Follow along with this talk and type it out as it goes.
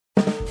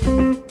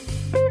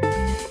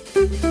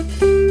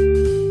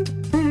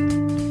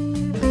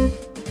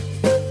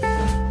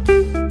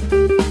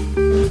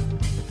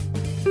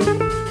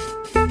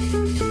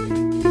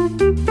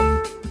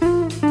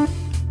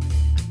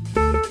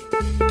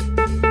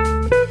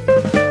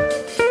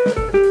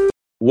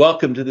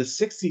Welcome to the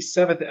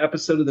 67th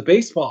episode of the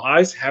Baseball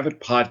Eyes Have It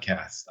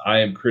podcast. I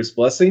am Chris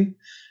Blessing,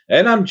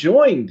 and I'm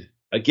joined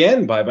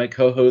again by my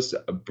co-host,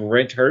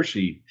 Brent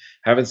Hershey.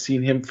 Haven't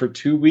seen him for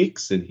 2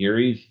 weeks, and here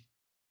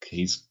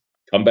he's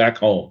come back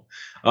home.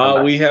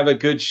 We have a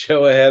good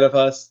show ahead of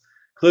us,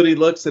 including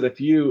looks at a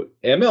few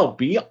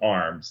MLB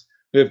arms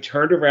who have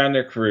turned around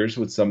their careers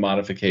with some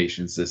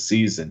modifications this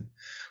season.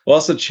 We'll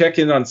also check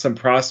in on some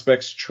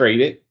prospects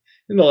traded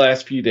in the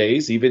last few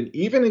days, even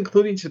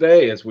including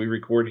today as we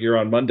record here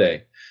on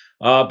Monday,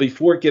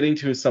 before getting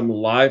to some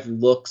live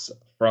looks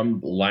from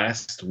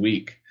last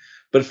week.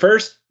 But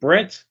first,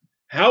 Brent,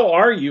 how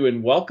are you,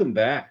 and welcome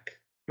back?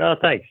 No,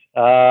 thanks.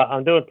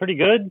 I'm doing pretty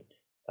good.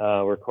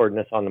 We're recording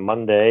this on the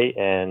Monday,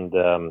 and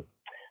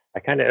I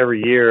kind of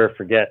every year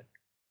forget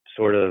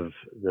sort of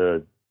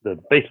the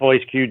baseball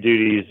HQ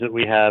duties that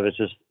we have. It's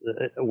just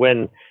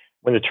when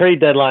the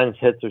trade deadlines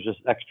hit, there's just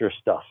extra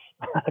stuff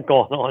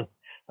going on.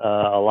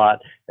 A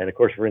lot, and of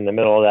course we're in the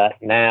middle of that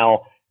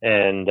now,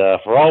 and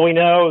for all we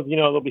know,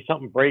 there'll be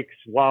something breaks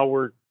while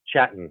we're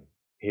chatting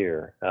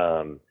here,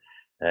 but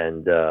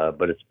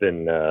it's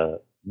been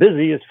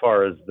busy as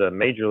far as the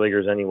major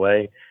leaguers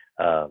anyway,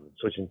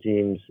 switching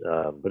teams,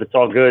 but it's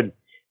all good,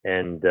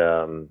 and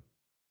I'm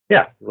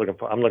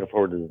looking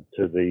forward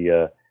to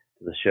the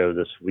show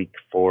this week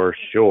for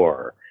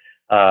sure.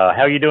 How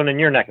are you doing in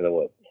your neck of the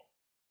woods?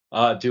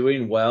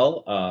 Doing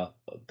well.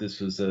 This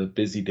was a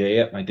busy day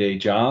at my day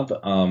job,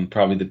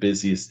 probably the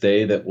busiest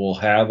day that we'll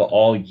have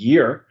all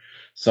year.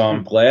 So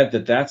I'm glad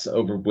that that's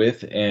over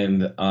with,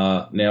 and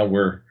now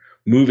we're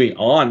moving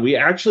on. We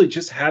actually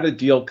just had a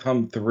deal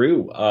come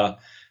through.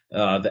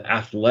 The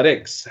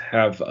Athletics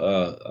have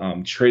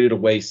traded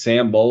away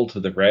Sam Moll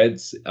to the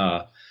Reds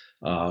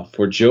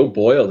for Joe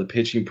Boyle, the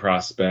pitching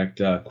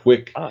prospect.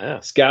 Quick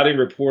scouting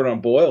report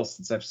on Boyle,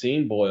 since I've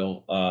seen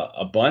Boyle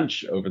a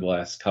bunch over the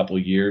last couple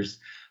of years.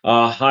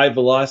 High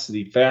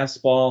velocity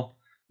fastball,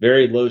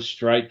 very low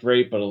strike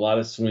rate, but a lot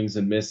of swings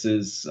and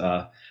misses.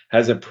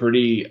 Has a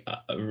pretty,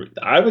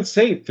 I would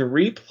say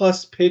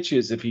 3+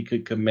 pitches if he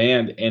could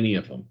command any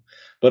of them.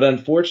 But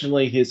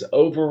unfortunately, his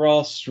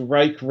overall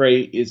strike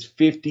rate is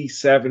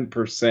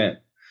 57%.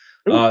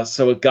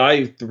 So a guy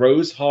who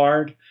throws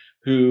hard,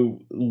 who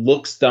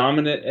looks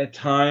dominant at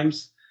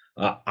times.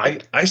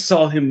 I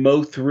saw him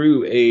mow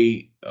through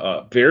a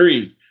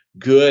very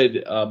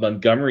good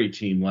Montgomery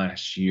team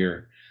last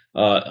year.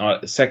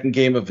 Second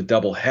game of a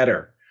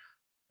doubleheader.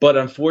 But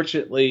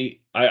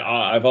unfortunately,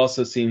 I've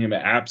also seen him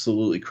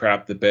absolutely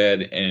crap the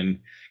bed and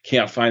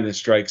can't find the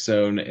strike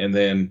zone, and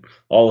then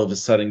all of a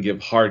sudden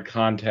give hard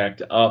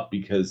contact up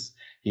because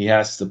he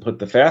has to put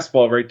the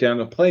fastball right down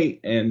the plate,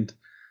 and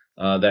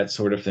that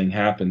sort of thing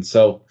happens.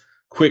 So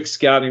quick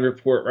scouting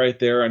report right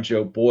there on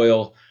Joe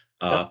Boyle.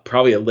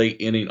 Probably a late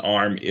inning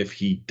arm if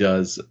he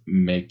does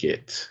make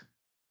it.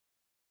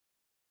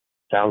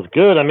 Sounds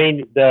good. I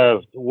mean,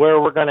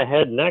 where we're going to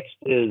head next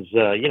is,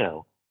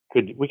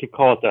 we could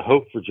call it the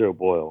hope for Joe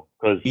Boyle,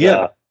 because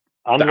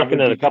I'm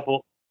looking at a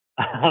couple.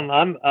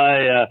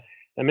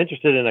 I'm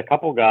interested in a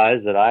couple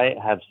guys that I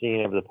have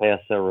seen over the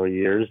past several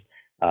years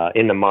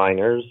in the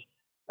minors,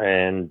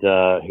 and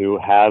who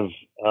have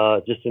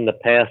just in the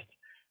past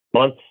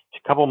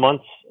couple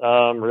months,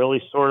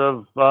 really sort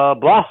of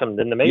blossomed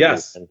in the majors.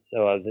 Yes. And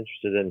so I was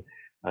interested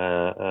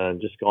in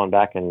just going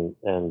back and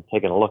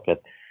taking a look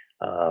at.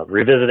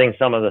 Revisiting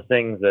some of the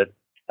things that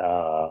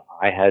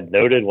I had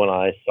noted when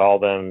I saw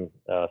them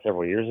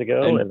several years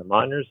ago in the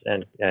minors,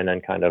 and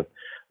then kind of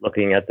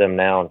looking at them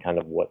now and kind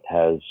of what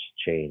has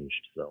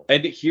changed. So,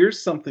 and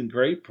here's something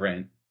great,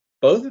 Brent.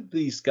 Both of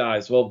these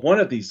guys, one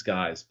of these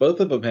guys, both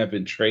of them have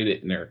been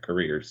traded in their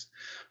careers,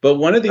 but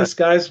one of these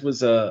guys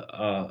was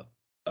a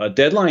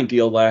deadline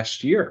deal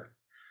last year.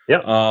 Yeah,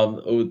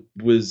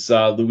 was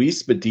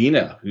Luis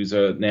Medina, who's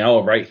now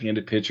a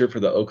right-handed pitcher for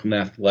the Oakland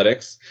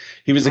Athletics.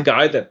 He was a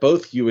guy that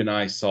both you and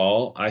I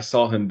saw. I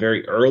saw him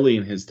very early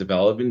in his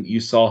development. You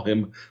saw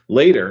him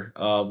later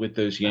with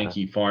those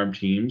Yankee farm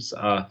teams.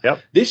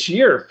 This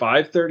year,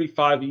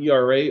 5.35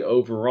 ERA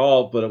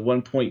overall, but a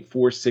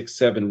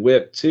 1.467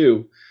 WHIP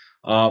too,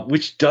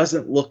 which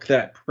doesn't look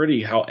that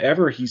pretty.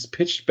 However, he's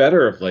pitched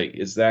better of late.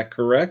 Is that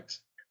correct?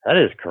 That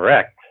is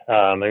correct.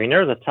 I mean,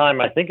 there was a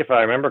time, I think if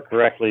I remember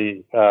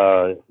correctly,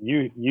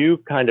 you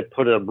kind of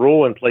put a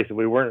rule in place that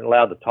we weren't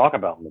allowed to talk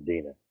about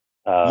Medina.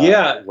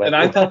 And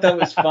I thought that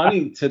was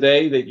funny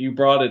today that you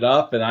brought it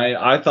up, and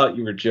I thought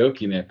you were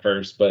joking at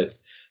first, but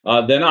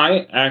then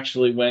I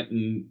actually went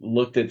and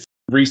looked at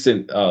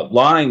recent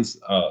lines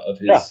of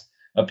his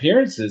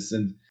appearances,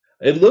 and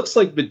it looks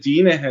like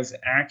Medina has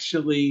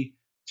actually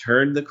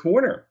turned the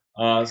corner.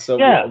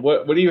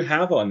 What do you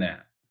have on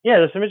that? Yeah,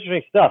 there's some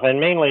interesting stuff, and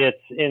mainly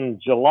it's in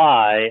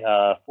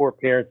July, 4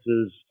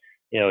 appearances,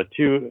 a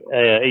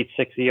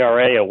 2.86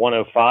 ERA, a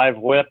 1.05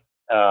 WHIP,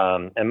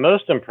 and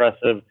most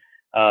impressive,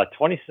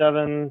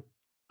 27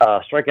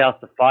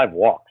 strikeouts to 5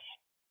 walks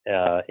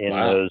in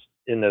Wow.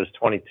 those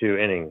 22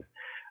 innings.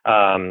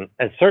 And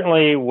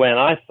certainly when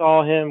I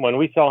saw him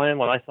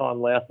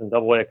last in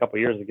Double A a couple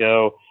years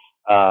ago,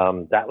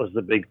 that was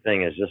the big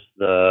thing. Is just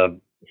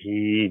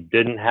he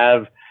didn't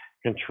have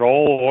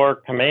control or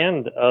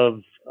command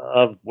of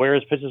where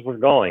his pitches were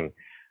going.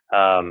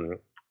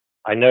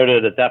 I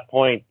noted at that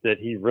point that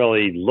he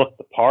really looked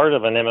the part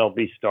of an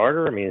MLB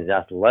starter. I mean, he's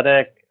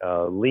athletic,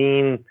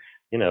 lean,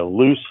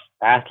 loose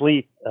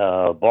athlete.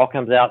 Ball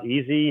comes out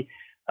easy.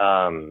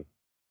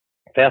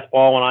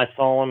 Fastball when I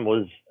saw him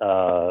was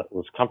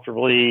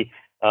comfortably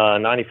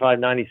 95,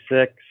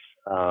 96.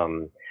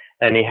 And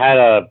he had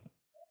a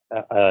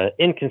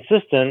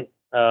inconsistent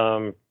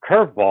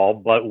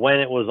curveball, but when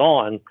it was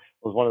on, it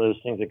was one of those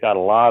things that got a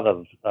lot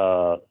of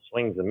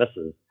swings and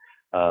misses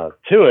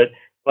to it.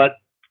 But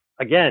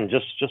again,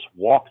 just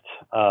walked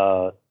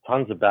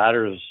tons of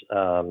batters.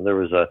 There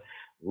was a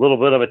little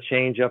bit of a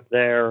change up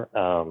there,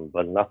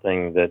 but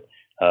nothing that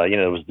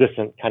it was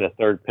distant kind of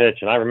third pitch.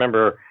 And I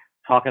remember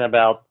talking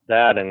about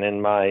that, and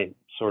then my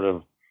sort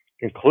of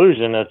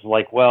conclusion is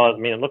like, well, I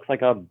mean, it looks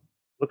like a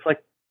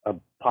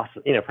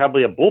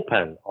probably a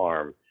bullpen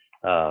arm.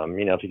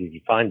 If you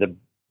could find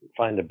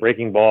the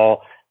breaking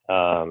ball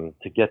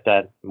to get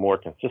that more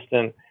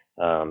consistent,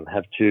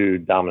 have 2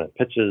 dominant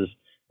pitches.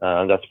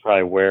 That's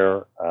probably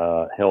where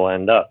he'll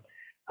end up.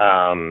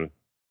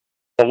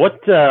 But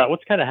what's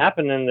kind of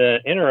happened in the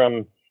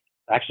interim,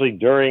 actually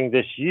during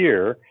this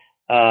year,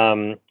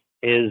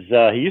 is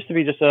he used to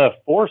be just a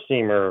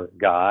 4-seamer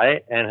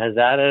guy and has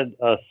added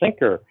a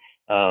sinker,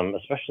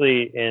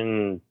 especially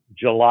in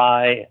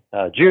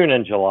June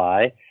and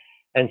July.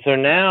 And so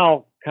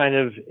now, kind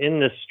of in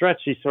this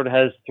stretch, he sort of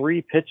has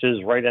 3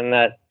 pitches right in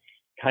that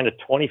kind of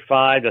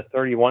 25 to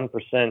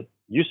 31%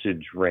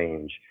 usage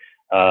range.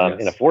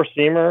 In a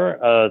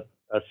 4-seamer,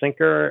 a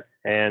sinker,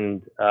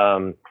 and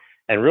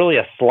really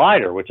a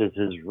slider, which is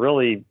his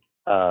really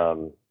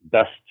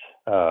best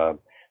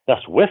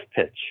whiff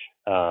pitch.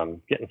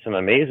 Getting some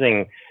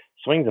amazing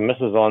swings and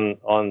misses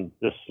on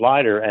this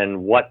slider,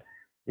 and what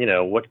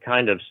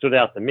kind of stood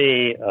out to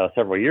me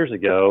several years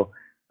ago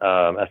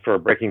for a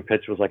breaking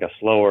pitch was like a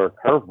slower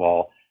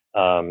curveball.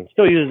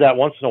 Still uses that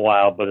once in a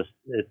while, but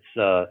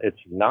it's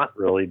not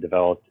really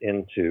developed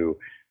into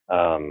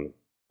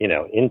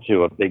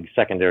into a big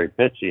secondary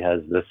pitch. He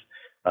has this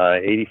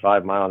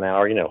 85 mile an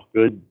hour,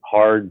 good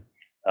hard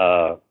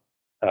current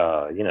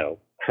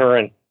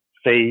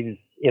phased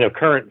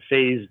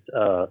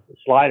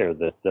slider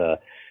that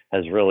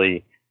has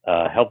really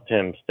helped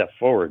him step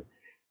forward.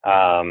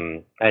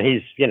 And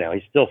he's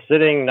still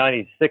sitting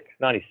 96,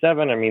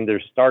 97. I mean,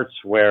 there's starts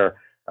where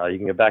you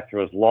can go back to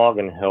his log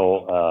and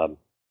he'll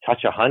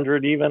touch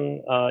 100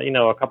 even,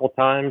 a couple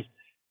times.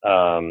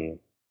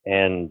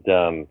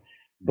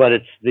 But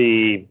it's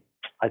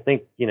I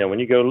think, when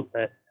you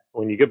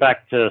go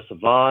back to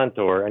Savant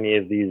or any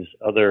of these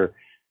other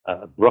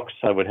Brooks,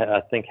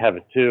 I think have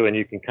it too. And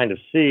you can kind of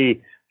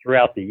see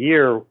throughout the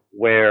year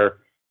where,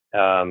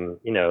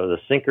 the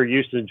sinker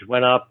usage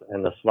went up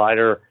and the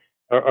slider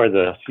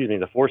the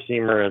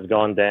 4-seamer has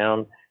gone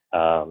down,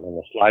 and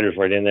the slider's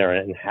right in there,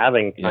 and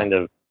having kind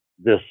of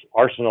this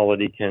arsenal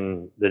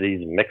that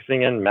he's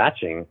mixing and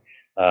matching,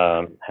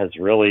 has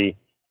really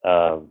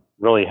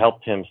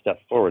helped him step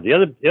forward. The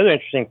other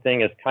interesting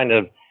thing is kind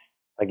of,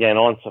 again,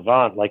 on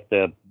Savant, like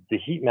the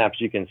heat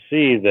maps, you can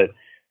see that,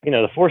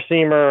 the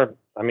 4-seamer,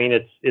 I mean,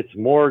 it's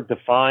more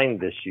defined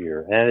this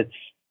year, and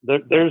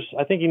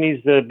I think he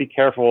needs to be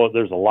careful.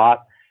 There's a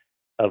lot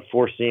of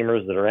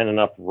 4-seamers that are ending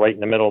up right in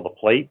the middle of the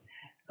plate.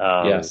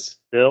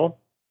 Still.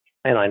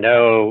 And I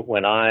know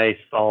when I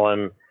saw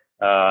him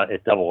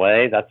at Double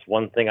A, that's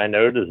one thing I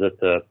noted, is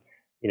that the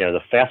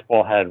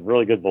fastball had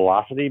really good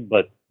velocity,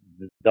 but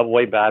the Double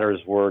A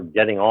batters were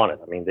getting on it.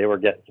 I mean, they were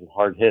getting some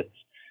hard hits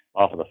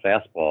off of the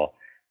fastball.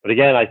 But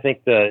again, I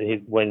think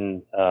that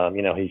when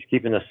he's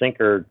keeping this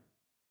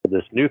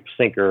new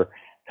sinker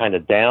kind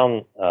of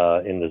down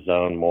in the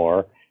zone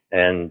more,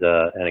 and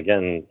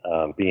again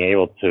being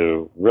able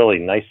to really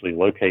nicely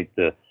locate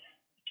the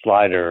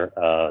slider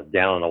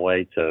down and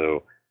away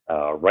to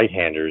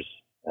right-handers,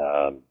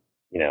 has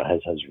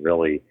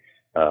really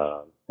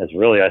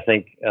I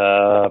think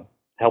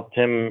helped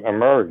him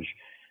emerge.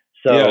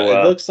 So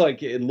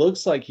it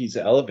looks like he's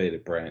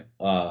elevated, Brent,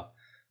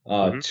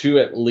 to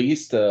at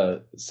least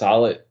a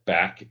solid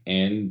back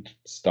end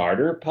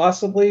starter,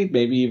 possibly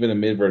maybe even a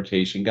mid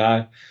rotation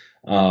guy.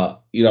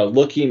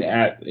 Looking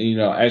at,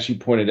 as you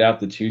pointed out,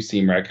 the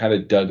 2-seamer, I kind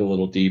of dug a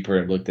little deeper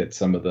and looked at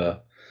some of the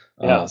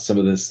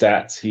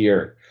stats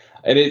here,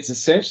 and it's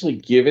essentially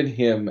given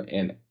him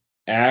an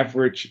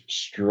average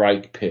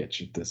strike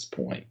pitch at this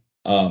point.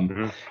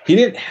 He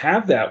didn't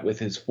have that with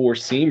his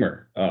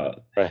 4-seamer.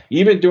 Right.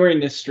 Even during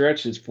this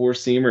stretch, his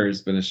 4-seamer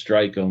has been a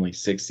strike only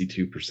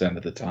 62%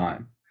 of the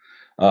time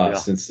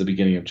since the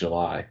beginning of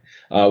July,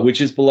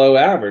 which is below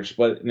average.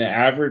 But an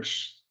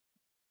average,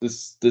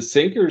 the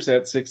sinker's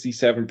at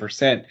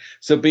 67%.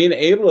 So being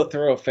able to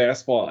throw a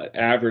fastball at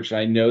average,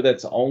 I know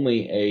that's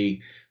only a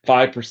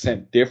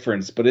 5%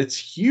 difference, but it's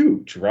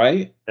huge,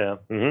 right? Yeah.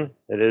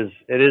 It is.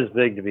 It is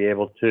big to be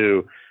able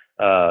to,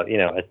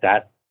 at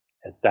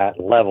that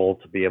level,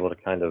 to be able to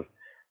kind of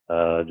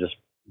just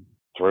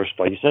throw,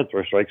 like you said,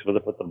 throw strikes with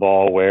it, put the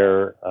ball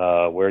where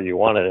you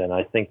want it. And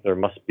I think there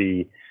must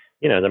be,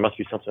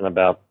 something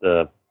about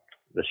the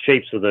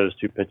shapes of those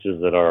two pitches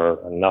that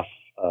are enough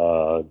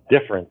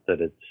different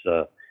that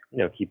it's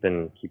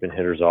keeping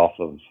hitters off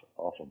of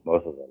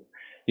both of them.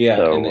 Yeah,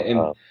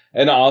 So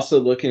and also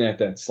looking at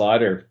that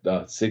slider,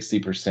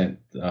 60%,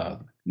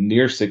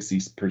 near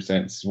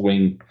 60%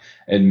 swing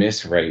and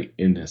miss rate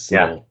in this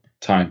yeah, little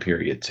time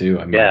period too.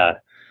 I mean,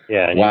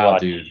 yeah, and wow,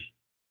 dude.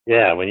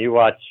 Yeah, when you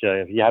watch,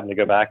 if you happen to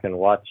go back and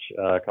watch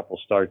a couple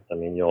starts, I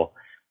mean, you'll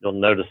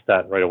notice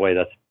that right away.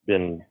 That's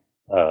been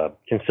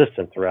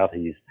consistent throughout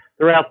these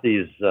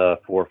 4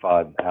 or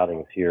 5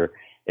 outings here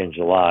in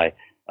July.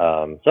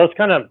 So it's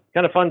kind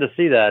of fun to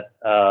see that,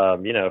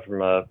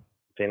 from a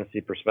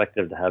fantasy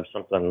perspective, to have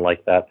something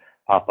like that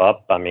pop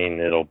up. I mean,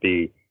 it'll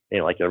be,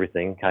 like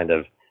everything, kind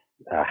of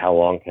how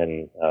long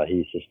can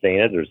he sustain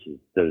it?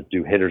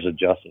 Do hitters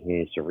adjust and he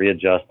needs to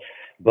readjust?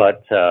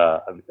 But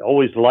I've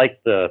always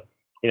liked the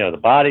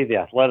body, the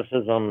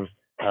athleticism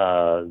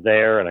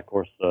there, and of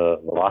course the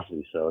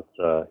velocity. So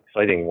it's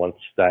exciting once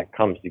that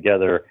comes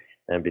together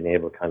and being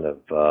able to kind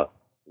of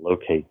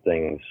locate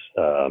things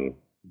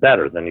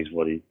better than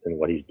what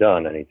he's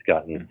done, and he's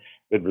gotten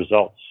good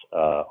results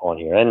on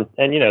here. And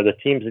the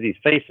teams that he's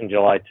faced in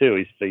July too.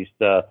 He's faced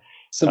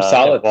some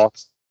solid,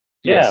 Boston,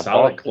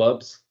 solid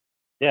clubs.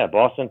 Yeah,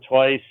 Boston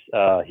twice,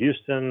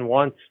 Houston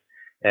once,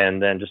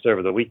 and then just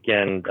over the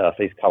weekend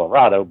faced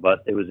Colorado,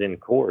 but it was in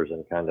Coors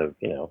and kind of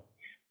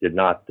did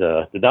not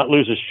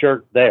lose his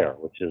shirt there,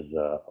 which is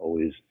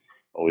always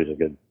a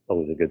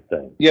good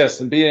thing. Yes,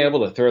 and being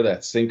able to throw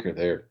that sinker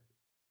there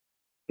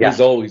is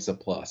always a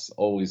plus.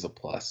 Always a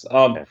plus.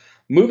 Okay.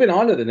 Moving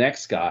on to the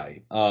next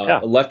guy, a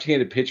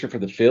left-handed pitcher for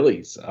the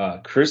Phillies,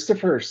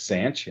 Cristopher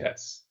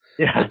Sanchez.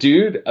 Yeah. A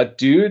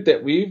dude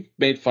that we've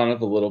made fun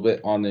of a little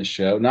bit on this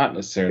show. Not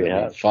necessarily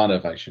made fun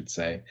of, I should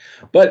say,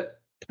 but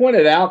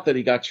pointed out that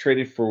he got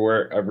traded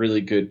for a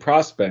really good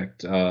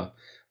prospect,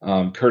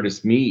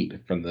 Curtis Mead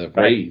from the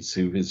Rays,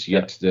 who has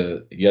yet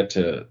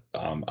to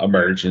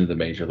emerge into the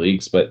major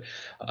leagues. But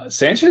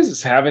Sanchez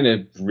is having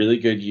a really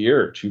good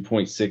year: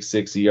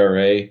 2.66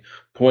 ERA,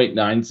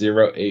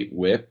 0.908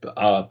 WHIP.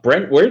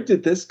 Brent, where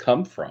did this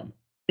come from?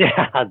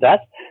 Yeah,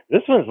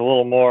 this one's a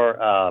little more,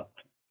 a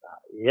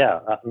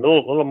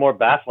little more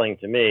baffling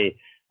to me.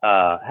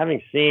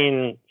 Having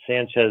seen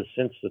Sanchez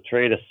since the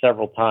trade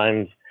several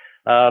times.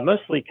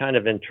 Mostly kind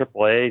of in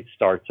AAA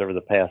starts over the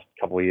past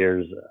couple of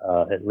years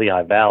at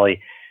Lehigh Valley.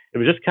 It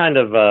was just kind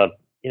of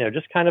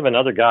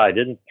another guy.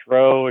 Didn't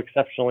throw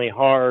exceptionally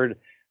hard.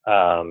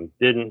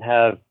 Didn't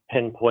have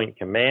pinpoint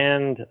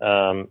command.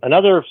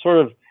 Another sort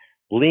of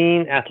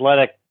lean,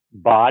 athletic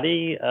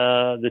body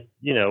that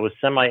was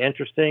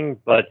semi-interesting,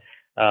 but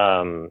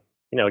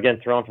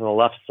again, thrown from the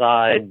left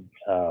side,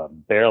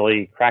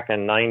 barely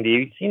cracking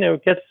 90.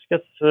 Gets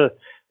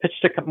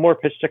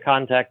pitch to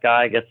contact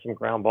guy, gets some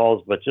ground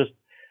balls, but just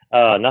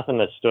nothing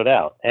that stood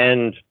out.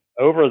 And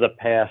over the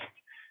past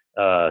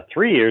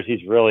 3 years,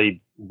 he's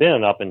really been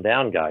an up and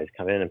down guy. He's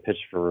come in and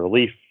pitched for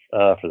relief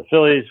for the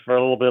Phillies for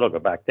a little bit. He'll go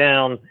back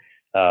down.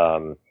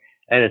 And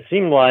it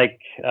seemed like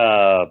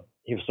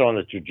he was still on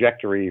the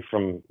trajectory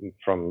from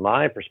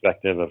my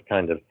perspective of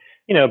kind of,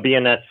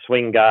 being that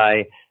swing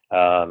guy,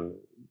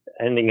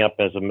 ending up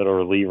as a middle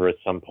reliever at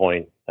some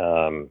point,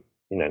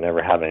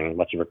 never having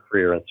much of a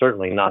career, and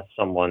certainly not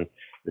someone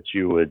that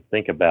you would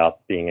think about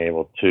being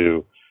able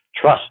to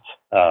trust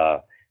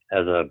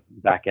as a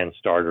back-end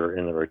starter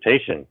in the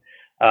rotation.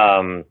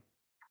 But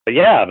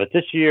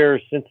this year,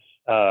 since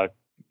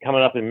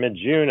coming up in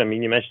mid-June, I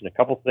mean, you mentioned a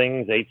couple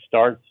things: 8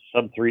 starts,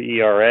 sub-3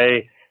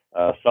 ERA,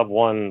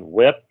 sub-1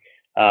 WHIP,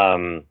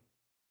 and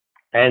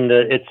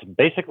it's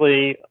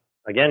basically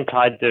again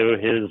tied to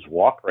his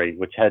walk rate,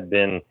 which had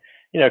been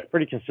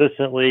pretty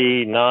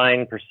consistently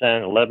 9%,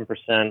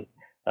 11%.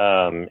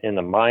 In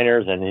the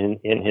minors and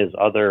in his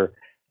other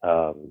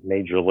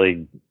major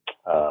league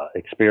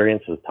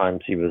experience, the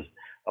times he was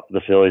up to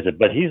the Phillies,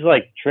 but he's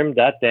like trimmed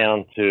that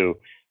down to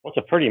what's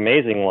a pretty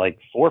amazing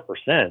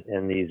 4%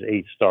 in these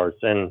 8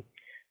 starts. And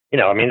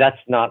I mean,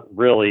 that's not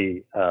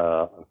really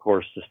of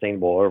course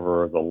sustainable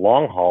over the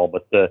long haul,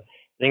 but the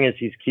thing is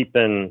he's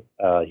keeping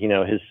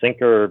his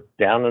sinker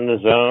down in the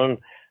zone.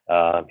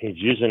 He's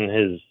using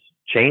his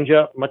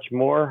changeup much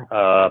more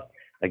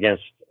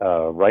against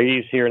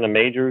righties here in the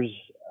majors,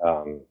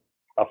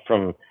 up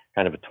from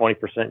kind of a 20%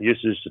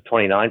 usage to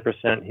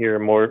 29% here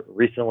more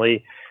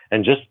recently,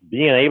 and just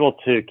being able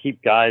to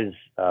keep guys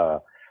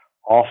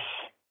off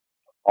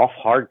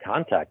hard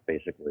contact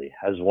basically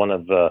has one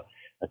of the,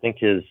 I think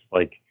his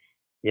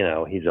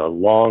he's a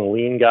long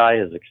lean guy.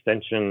 His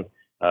extension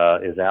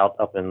is out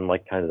up in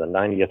kind of the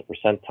 90th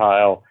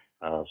percentile,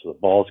 so the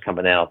ball's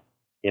coming out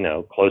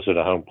closer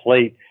to home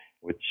plate,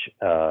 which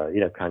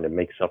kind of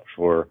makes up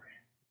for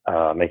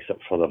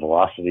the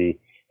velocity.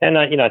 And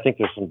I think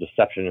there's some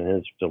deception in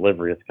his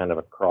delivery. It's kind of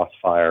a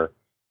crossfire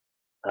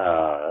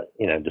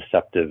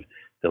deceptive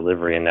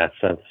delivery in that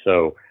sense.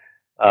 So,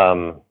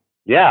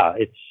 yeah,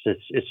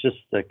 it's just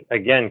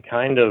again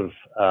kind of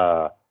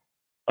a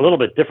little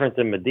bit different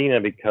than Medina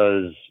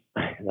because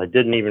I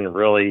didn't even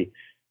really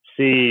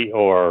see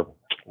or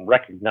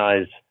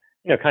recognize,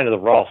 kind of the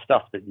raw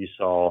stuff that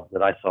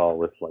I saw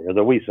with or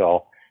that we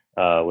saw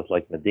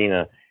with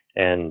Medina.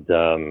 And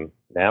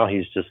now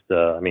he's just,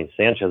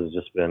 Sanchez has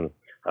just been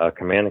a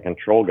command and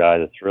control guy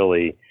that's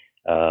really,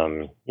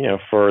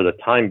 for the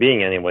time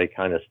being anyway,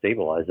 kind of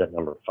stabilized that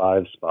number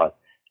 5 spot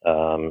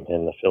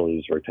in the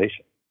Phillies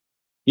rotation.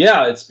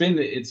 Yeah, it's been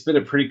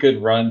a pretty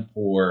good run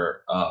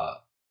for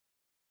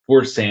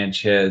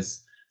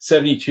Sanchez.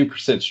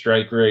 72%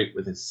 strike rate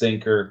with his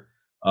sinker.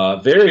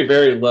 Very,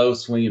 very low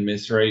swing and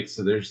miss rate.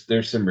 So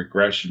there's some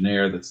regression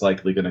there that's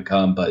likely going to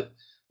come. But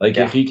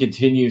if he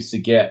continues to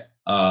get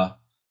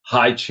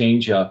high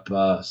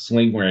changeup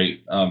swing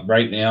rate,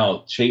 right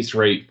now chase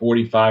rate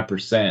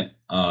 45%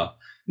 in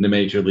the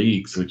major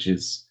leagues, which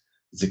is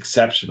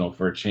exceptional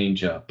for a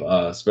changeup,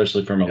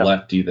 especially from a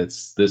lefty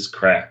that's this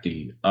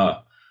crafty.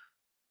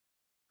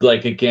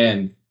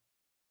 Again,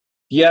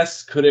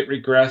 yes, could it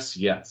regress?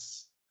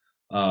 Yes.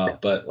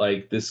 But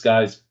this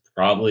guy's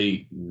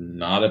probably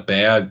not a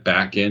bad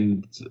back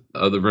end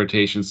of the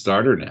rotation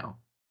starter now.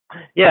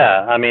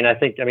 Yeah, I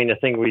think the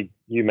thing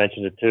you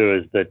mentioned it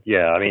too is that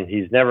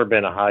he's never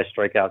been a high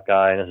strikeout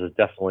guy, and this is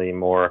definitely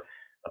more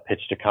a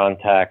pitch to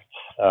contact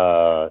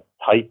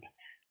type,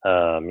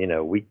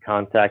 weak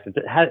contact.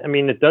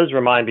 It does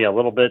remind me a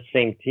little bit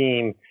same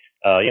team,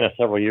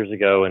 several years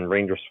ago when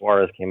Ranger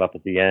Suarez came up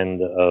at the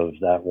end of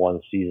that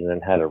one season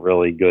and had a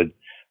really good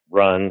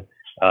run.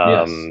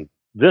 Yes.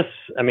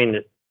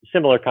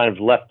 Similar kind of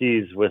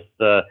lefties with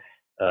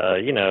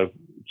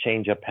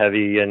change up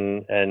heavy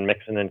and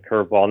mixing in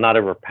curveball, not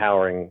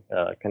overpowering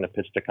kind of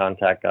pitch to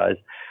contact guys.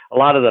 A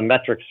lot of the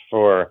metrics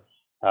for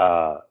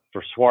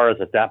Suarez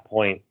at that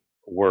point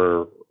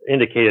were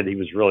indicated he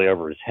was really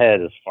over his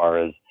head as far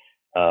as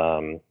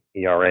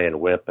ERA and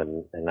WHIP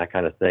and that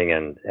kind of thing,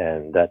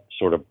 and that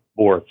sort of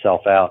bore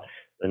itself out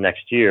the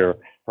next year.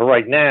 But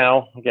right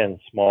now, again,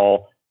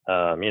 small,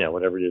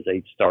 whatever it is,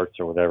 8 starts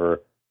or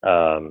whatever.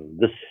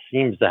 This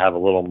seems to have a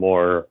little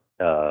more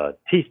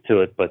teeth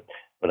to it, but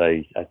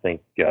I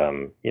think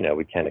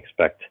we can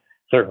expect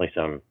certainly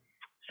some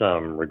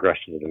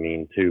regression to the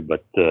mean too.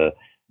 But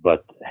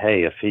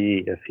hey, if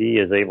he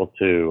is able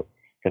to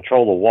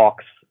control the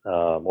walks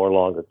more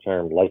longer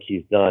term, like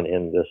he's done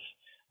in this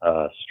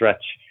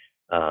stretch,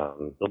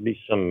 there'll be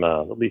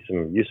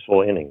some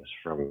useful innings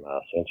from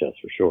Sanchez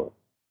for sure.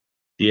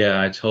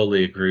 Yeah, I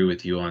totally agree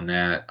with you on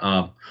that.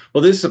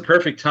 Well, this is a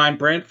perfect time,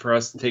 Brent, for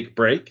us to take a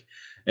break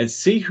and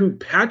see who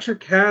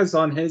Patrick has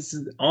on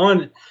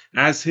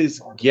as his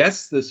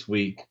guest this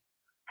week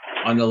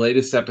on the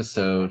latest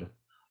episode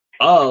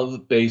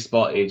of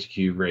Baseball HQ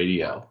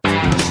Radio.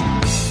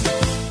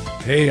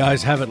 Hey,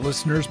 Eyes Have It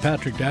listeners,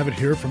 Patrick Davitt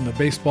here from the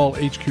Baseball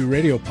HQ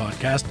Radio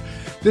podcast.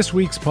 This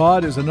week's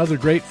pod is another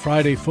great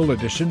Friday full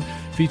edition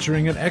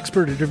featuring an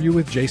expert interview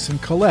with Jason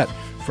Collette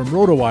from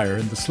RotoWire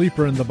and the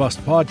Sleeper and the Bust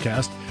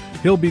podcast.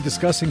 He'll be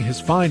discussing his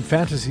fine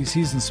fantasy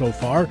season so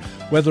far,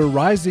 whether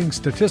rising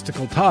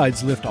statistical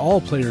tides lift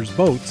all players'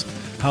 boats,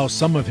 how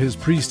some of his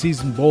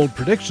preseason bold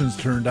predictions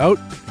turned out,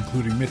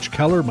 including Mitch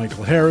Keller,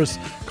 Michael Harris,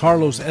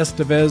 Carlos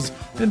Estevez,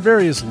 and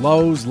various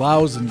lows,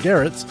 and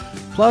Garretts.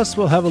 Plus,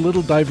 we'll have a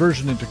little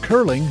diversion into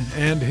curling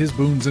and his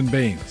boons and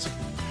banes.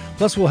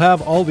 Plus, we'll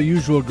have all the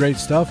usual great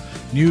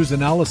stuff, news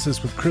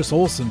analysis with Chris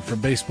Olson from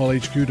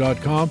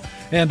BaseballHQ.com,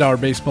 and our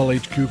Baseball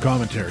HQ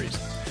commentaries.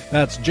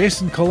 That's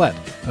Jason Collette,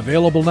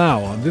 available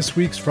now on this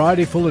week's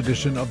Friday full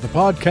edition of the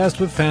podcast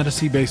with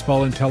fantasy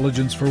baseball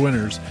intelligence for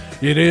winners.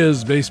 It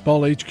is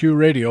Baseball HQ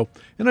Radio,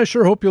 and I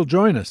sure hope you'll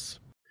join us.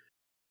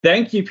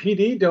 Thank you,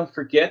 PD. Don't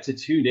forget to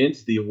tune in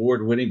to the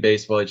award-winning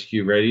Baseball HQ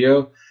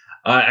Radio.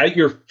 At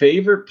your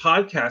favorite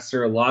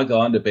podcaster, log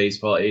on to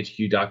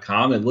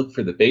baseballhq.com and look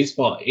for the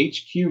Baseball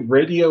HQ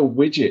Radio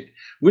widget,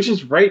 which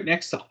is right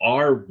next to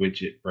our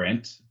widget,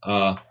 Brent.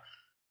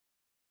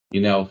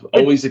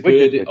 Always a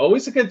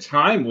good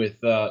time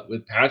with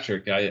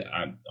Patrick.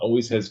 I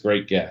always has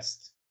great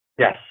guests.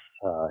 Yes,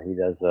 he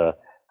does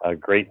a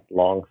great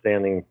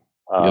long-standing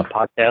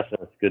podcast, and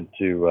it's good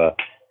to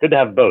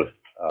have both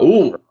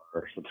for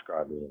our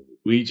subscribers.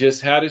 We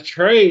just had a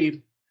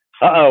trade.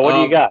 What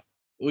do you got?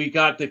 We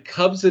got the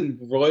Cubs and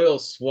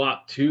Royals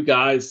swap 2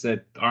 guys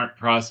that aren't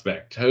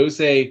prospect.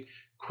 Jose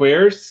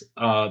Queiroz,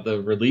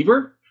 the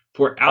reliever,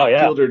 for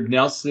outfielder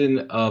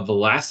Nelson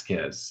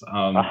Velasquez.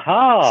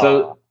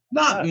 So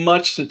not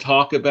much to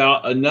talk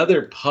about.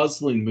 Another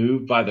puzzling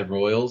move by the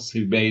Royals,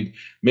 who made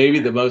maybe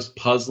the most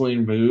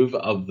puzzling move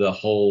of the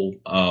whole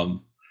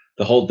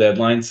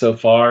deadline so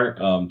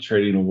far,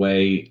 trading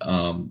away.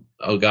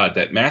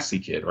 That Massey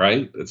kid,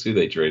 right? That's who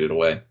they traded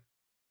away.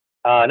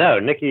 No,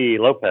 Nicky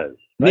Lopez.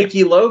 Right?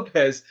 Nicky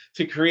Lopez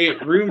to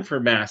create room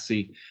for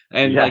Massey,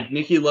 and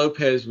Nicky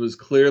Lopez was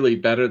clearly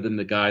better than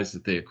the guys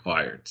that they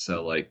acquired.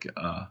 So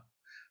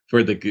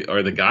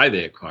the guy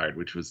they acquired,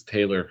 which was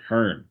Taylor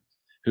Hearn,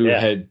 who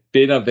had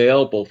been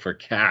available for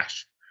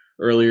cash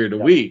earlier in the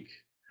Yep. week.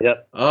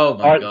 Yep. Oh All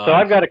my right, so I've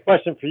God. got a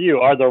question for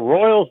you. Are the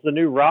Royals the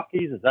new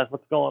Rockies? Is that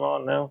what's going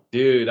on now?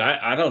 Dude,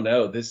 I don't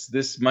know.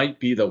 This might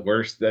be the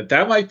worst.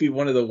 That might be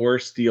one of the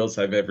worst deals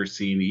I've ever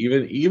seen.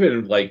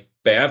 Even like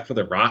bad for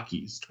the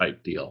Rockies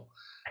type deal.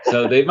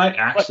 So they might But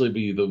actually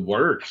be the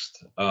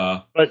worst.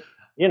 but but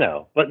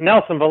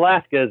Nelson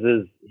Velasquez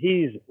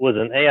was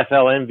an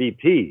AFL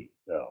MVP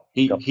though.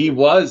 He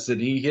was,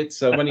 and he hit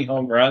so many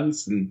home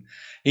runs, and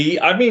he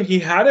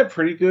had a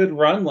pretty good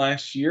run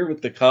last year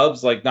with the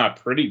Cubs, like not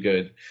pretty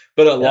good,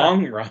 but a Yeah.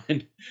 long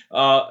run.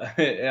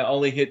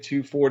 Only hit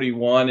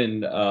 241,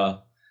 and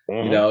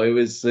Mm-hmm.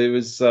 it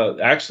was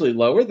actually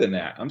lower than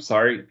that. I'm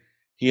sorry.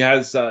 He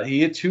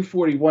hit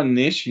 241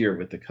 this year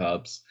with the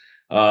Cubs.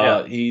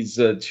 Yeah. He's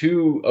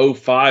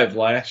 205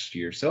 last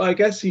year, so I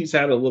guess he's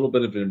had a little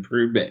bit of an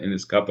improvement in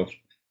his cup of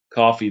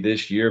coffee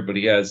this year, but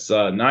he has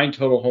 9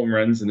 total home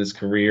runs in his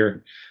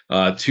career,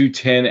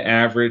 210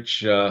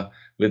 average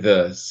with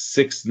a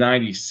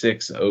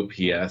 696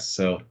 OPS.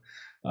 So,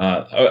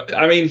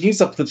 I mean,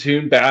 he's a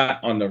platoon bat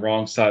on the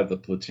wrong side of the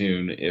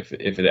platoon if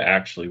it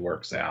actually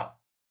works out.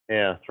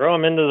 Yeah. Throw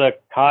him into the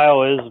Kyle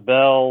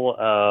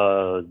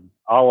Isbell,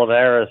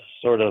 Olivares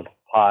sort of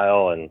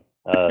pile, and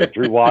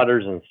Drew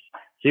Waters, and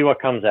see what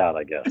comes out.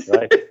 I guess,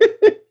 right?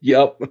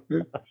 Yep.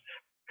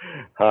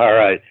 All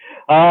right.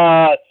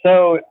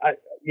 So I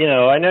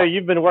know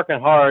you've been working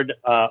hard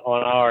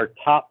on our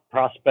top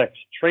prospects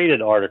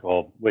traded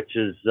article, which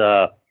is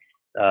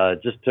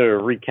just to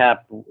recap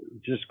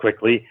just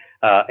quickly.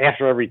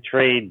 After every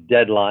trade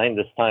deadline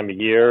this time of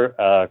year,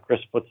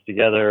 Chris puts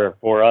together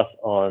for us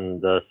on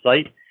the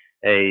site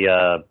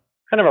a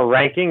kind of a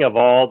ranking of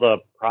all the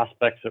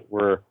prospects that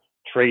were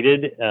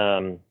traded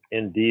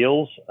in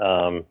deals.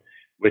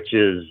 Which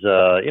is,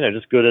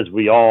 just good as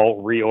we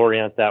all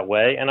reorient that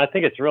way. And I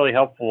think it's really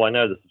helpful. I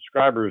know the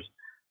subscribers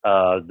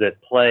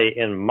that play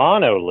in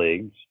mono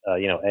leagues,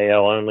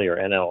 AL only or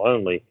NL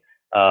only,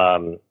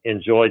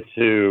 enjoy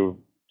to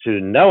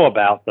know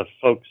about the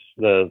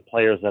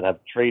players that have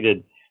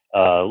traded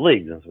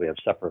leagues. And so we have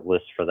separate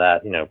lists for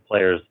that,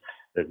 players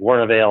that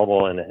weren't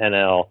available in the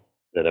NL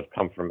that have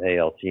come from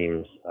AL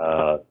teams,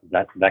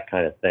 that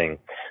kind of thing.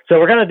 So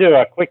we're going to do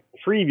a quick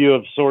preview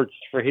of sorts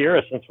for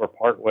here since we're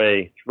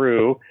partway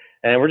through,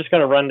 and we're just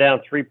going to run down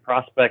 3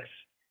 prospects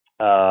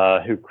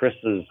who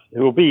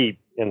will be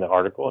in the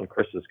article, and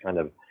Chris is kind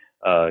of,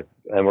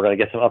 and we're going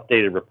to get some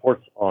updated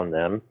reports on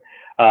them.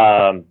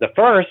 The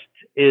first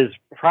is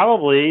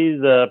probably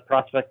the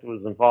prospect that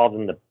was involved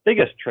in the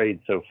biggest trade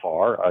so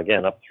far,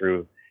 again up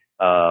through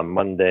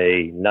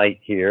Monday night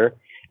here,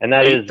 and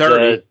that is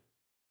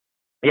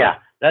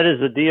that is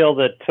the deal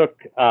that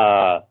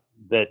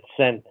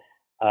sent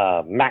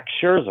Max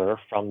Scherzer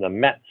from the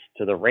Mets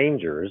to the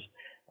Rangers,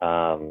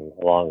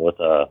 along with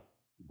a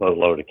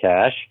boatload of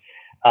cash.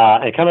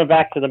 And coming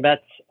back to the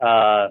Mets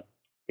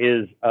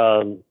is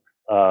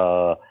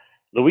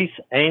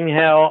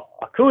Luisangel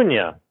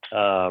Acuna,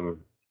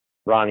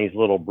 Ronnie's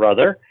little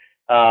brother.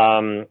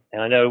 And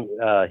I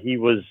know he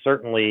was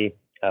certainly,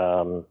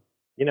 had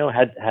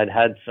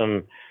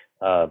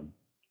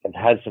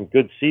some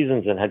good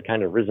seasons and had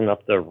kind of risen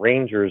up the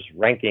Rangers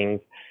rankings.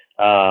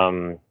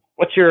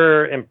 What's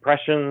your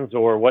impressions,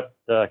 or what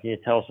can you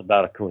tell us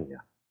about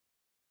Acuna?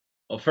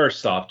 Well,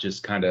 first off,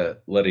 just kind of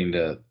letting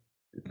the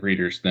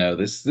readers know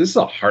this is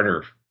a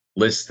harder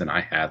list than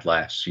I had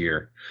last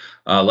year.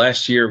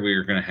 Last year we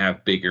were going to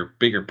have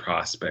bigger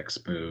prospects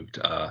moved.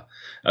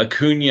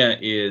 Acuna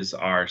is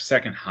our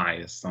second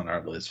highest on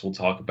our list. We'll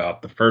talk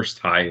about the first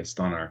highest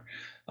on our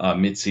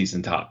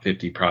midseason top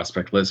 50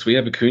 prospect list. We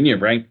have Acuna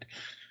ranked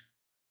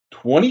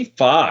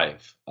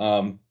 25.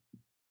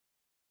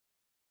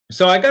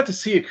 So I got to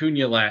see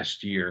Acuna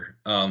last year,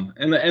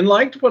 and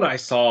liked what I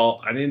saw.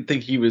 I didn't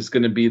think he was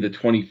going to be the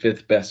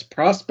 25th best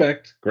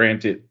prospect.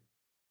 Granted,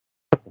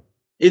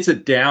 it's a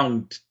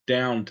down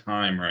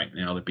time right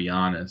now, to be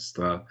honest.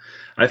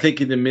 I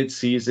think in the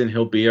midseason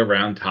he'll be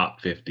around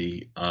top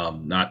 50,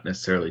 not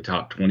necessarily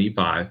top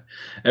 25.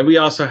 And we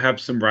also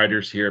have some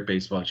writers here at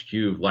Baseball HQ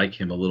who like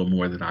him a little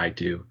more than I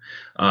do.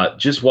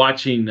 Just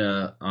watching,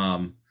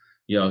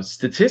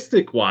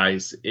 statistic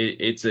wise,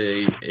 it's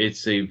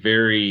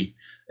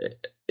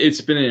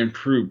been an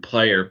improved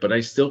player, but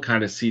I still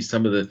kind of see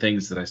some of the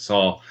things that I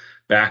saw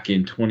back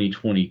in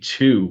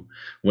 2022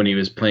 when he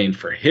was playing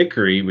for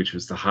Hickory, which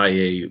was the high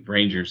A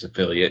Rangers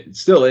affiliate. It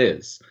still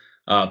is,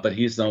 but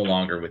he's no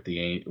longer with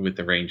the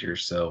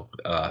Rangers, so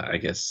I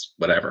guess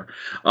whatever.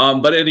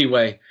 But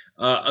anyway,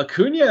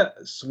 Acuna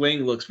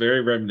swing looks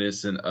very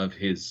reminiscent of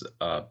his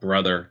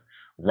brother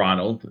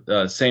Ronald.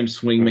 Same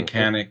swing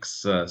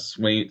mechanics,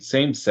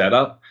 same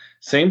setup,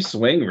 same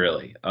swing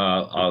really.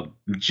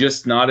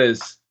 Just not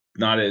as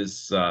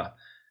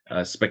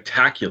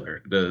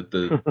spectacular.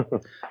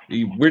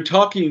 We're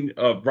talking.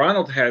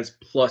 Ronald has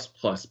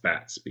plus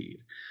bat speed.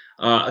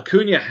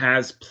 Acuna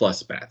has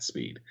plus bat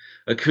speed.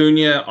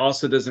 Acuna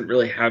also doesn't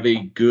really have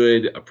a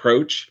good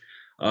approach.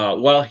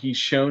 While he's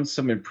shown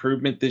some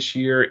improvement this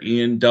year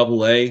in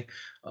Double A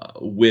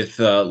with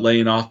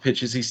laying off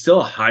pitches, he's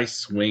still a high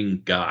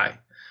swing guy.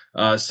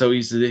 So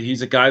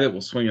he's a guy that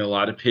will swing a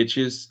lot of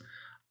pitches,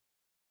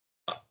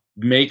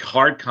 make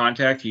hard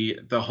contact.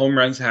 The home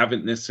runs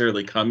haven't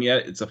necessarily come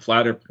yet. It's a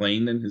flatter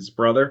plane than his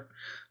brother.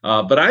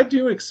 But I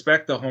do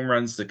expect the home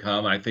runs to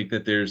come. I think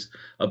that there's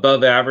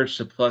above average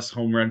to plus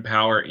home run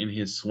power in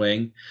his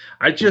swing.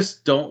 I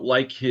just don't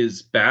like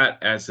his bat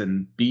as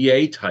an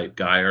BA type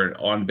guy or an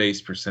on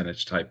base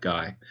percentage type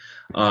guy.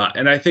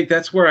 And I think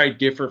that's where I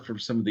differ from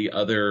some of the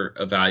other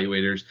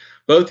evaluators,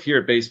 both here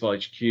at Baseball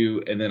HQ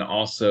and then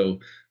also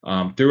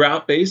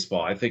throughout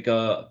baseball. I think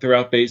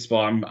throughout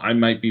baseball, I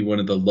might be one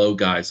of the low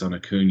guys on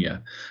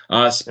Acuna.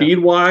 Speed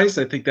wise,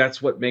 I think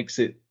that's what makes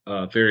it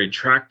very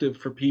attractive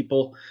for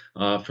people,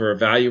 for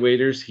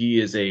evaluators. He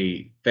is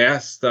a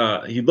fast.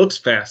 He looks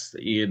fast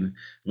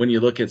when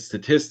you look at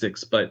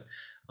statistics, but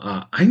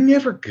I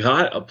never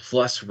got a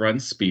plus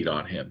run speed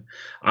on him.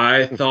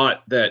 I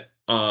thought that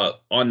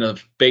on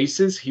the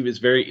bases, he was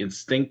very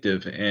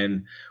instinctive,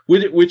 and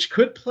which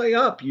could play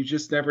up. You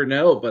just never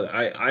know. But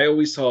I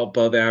always saw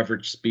above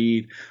average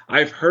speed.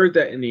 I've heard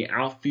that in the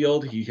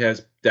outfield, he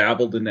has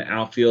dabbled in the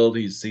outfield.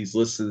 He's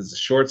listed as a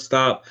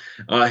shortstop.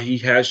 He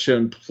has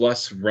shown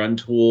plus run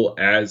tool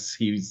as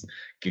he's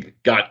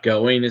got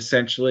going,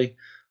 essentially.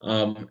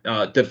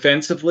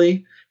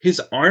 Defensively,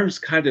 his arm's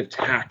kind of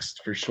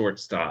taxed for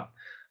shortstop.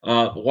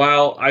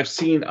 While I've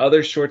seen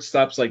other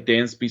shortstops like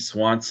Dansby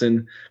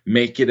Swanson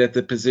make it at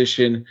the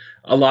position,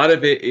 a lot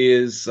of it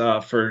is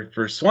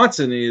for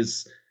Swanson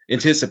is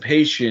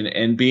anticipation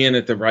and being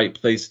at the right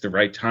place at the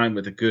right time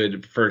with a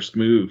good first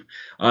move.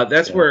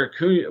 That's where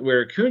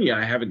Acuna,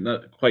 I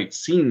haven't quite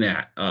seen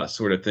that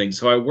sort of thing.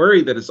 So I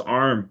worry that his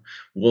arm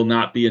will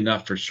not be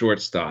enough for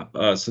shortstop.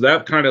 So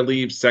that kind of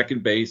leaves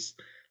second base,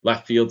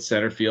 left field,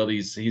 center field.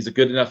 He's a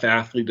good enough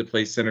athlete to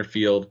play center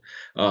field,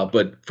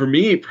 but for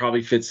me, he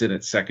probably fits in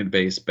at second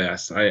base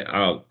best.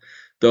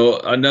 Though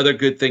another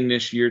good thing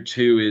this year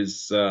too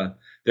is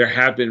there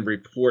have been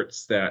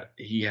reports that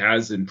he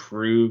has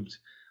improved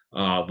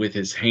with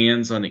his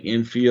hands on the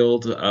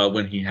infield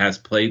when he has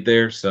played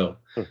there. So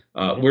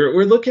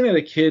we're looking at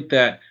a kid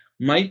that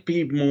might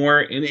be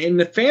more in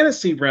the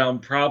fantasy realm.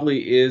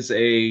 Probably is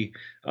a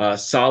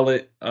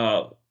solid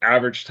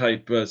average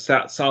type,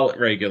 solid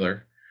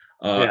regular.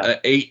 An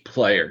 8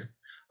 player.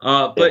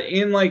 But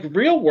in like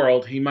real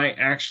world, he might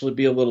actually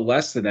be a little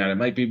less than that. It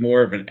might be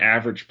more of an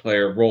average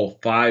player, role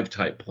 5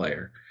 type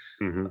player.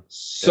 Mm-hmm.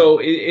 So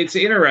it's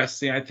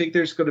interesting. I think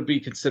there's going to be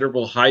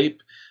considerable hype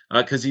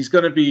because he's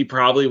going to be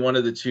probably one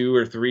of the 2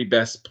 or 3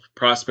 best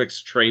prospects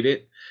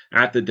traded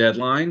at the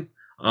deadline.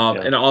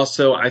 And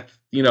also,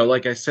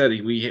 like I said,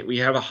 we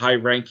have a high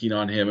ranking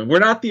on him, and we're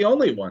not the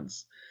only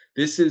ones.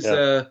 This is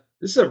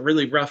a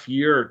really rough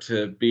year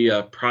to be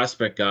a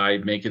prospect guy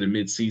making a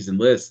mid-season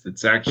list.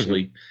 It's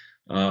actually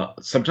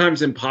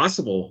sometimes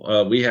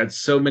impossible. We had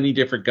so many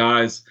different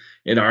guys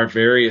in our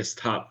various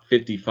top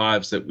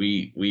 55s that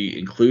we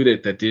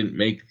included that didn't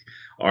make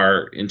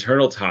our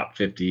internal top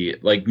 50,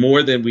 like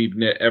more than we've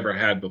ever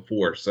had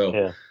before.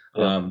 So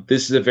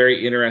this is a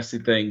very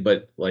interesting thing,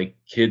 but like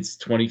kid's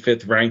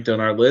 25th ranked on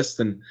our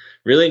list, and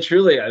really and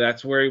truly,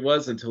 that's where he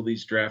was until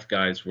these draft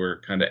guys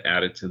were kind of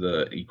added to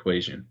the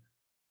equation.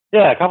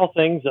 Yeah, a couple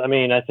things. I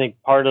mean, I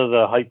think part of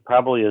the hype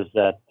probably is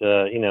that,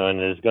 and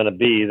there's going to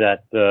be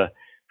that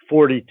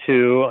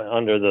 42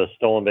 under the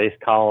stolen base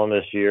column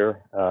this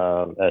year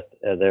at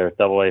their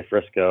AA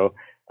Frisco,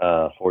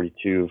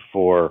 42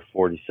 for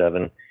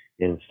 47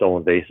 in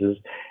stolen bases.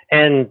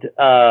 And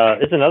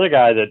it's another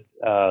guy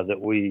that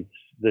we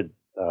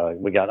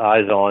got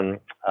eyes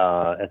on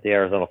at the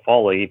Arizona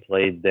Fall League. He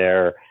played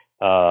there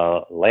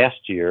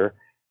last year.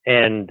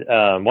 And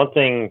one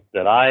thing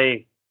that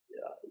I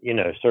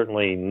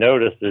certainly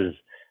noticed is,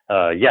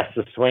 yes,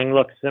 the swing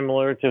looks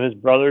similar to his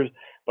brother's,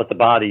 but the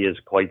body is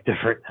quite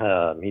different.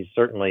 He's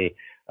certainly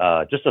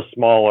just a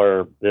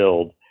smaller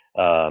build,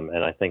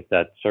 and I think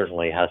that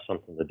certainly has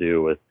something to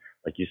do with,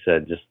 like you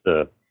said, just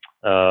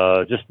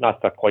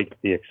not quite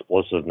the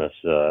explosiveness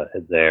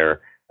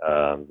there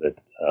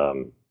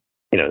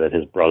that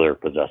his brother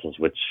possesses,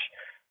 which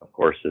of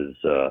course is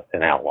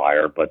an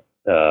outlier, but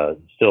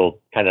still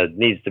kind of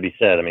needs to be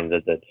said. I mean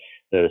that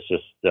there's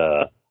just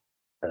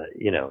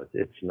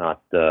it's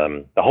not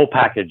the whole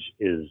package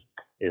is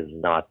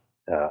not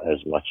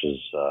as much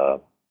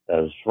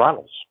as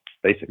Ronald's,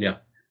 basically.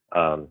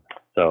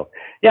 So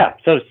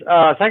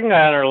second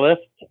guy on our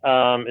list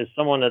is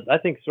someone that I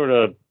think sort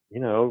of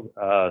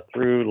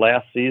through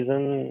last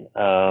season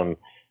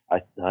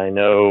I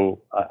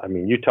know. I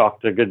mean, you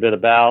talked a good bit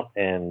about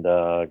and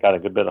got a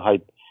good bit of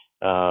hype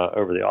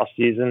over the off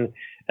season,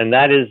 and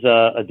that is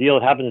a deal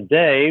that happened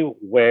today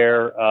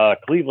where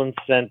Cleveland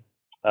sent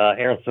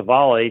Aaron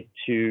Savale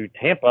to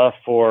Tampa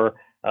for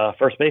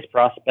first base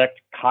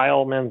prospect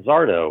Kyle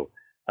Manzardo.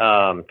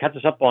 Catch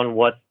us up on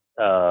what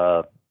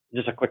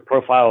just a quick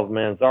profile of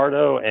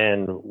Manzardo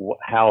and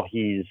how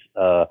he's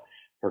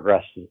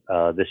progressed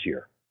this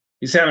year.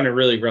 he's having a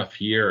really rough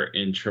year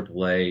in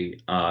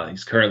AAA.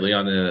 He's currently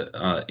on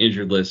the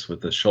injured list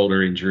with a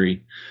shoulder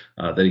injury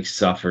that he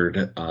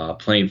suffered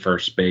playing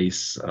first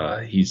base.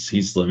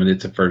 He's limited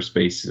to first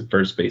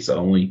base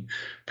only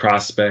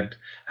prospect.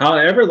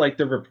 However, like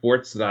the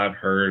reports that I've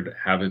heard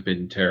haven't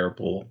been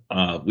terrible.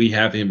 We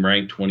have him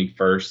ranked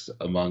 21st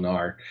among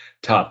our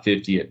top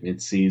 50 at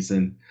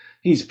midseason.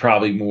 He's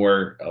probably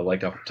more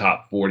like a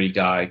top 40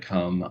 guy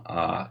come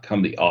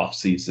the off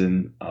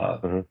season.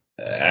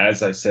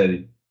 As I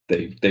said,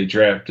 they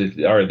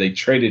drafted or they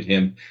traded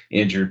him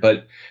injured,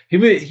 but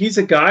he's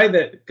a guy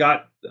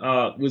that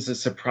was a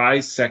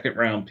surprise second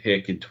round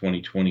pick in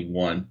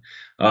 2021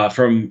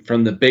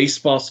 from the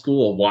baseball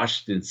school of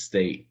Washington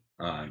State.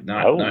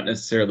 Not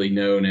necessarily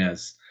known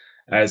as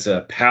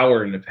a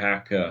power in the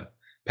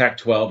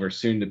Pac-12 or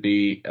soon to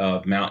be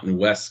Mountain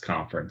West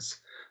Conference,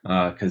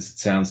 because it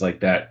sounds like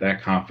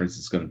that conference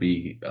is going to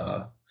be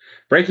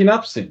breaking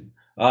up soon.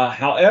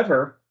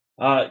 However,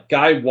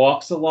 guy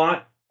walks a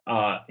lot,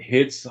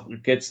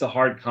 gets the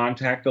hard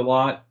contact a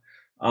lot,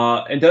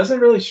 and doesn't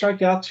really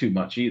strike out too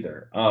much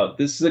either.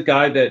 This is a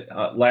guy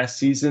that last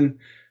season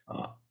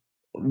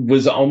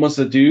was almost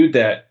a dude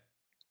that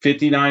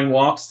 59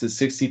 walks to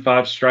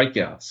 65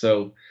 strikeouts.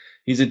 So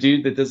he's a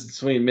dude that doesn't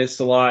swing and miss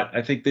a lot.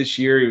 I think this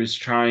year he was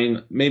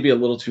trying maybe a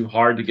little too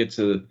hard to get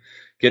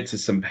to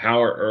some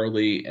power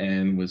early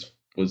and was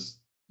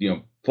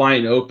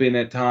flying open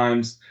at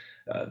times.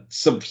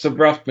 Some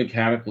rough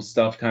mechanical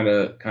stuff kind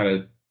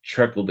of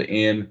trickled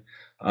in.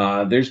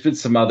 There's been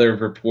some other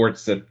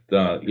reports that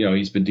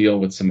he's been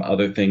dealing with some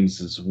other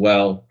things as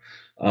well.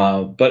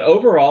 But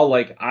overall,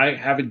 like, I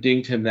haven't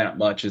dinged him that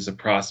much as a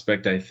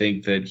prospect. I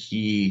think that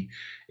he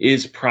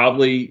is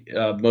probably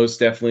most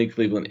definitely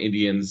Cleveland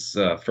Indians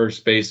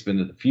first baseman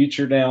of the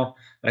future now.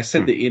 I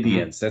said the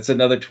Indians. That's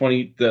another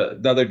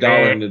another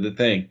dollar into the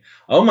thing.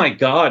 Oh my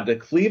God, the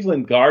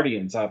Cleveland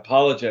Guardians. I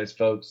apologize,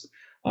 folks.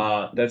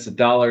 That's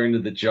 $1 into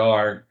the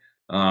jar.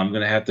 I'm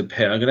gonna have to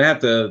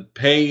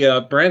pay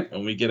Brent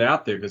when we get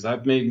out there, because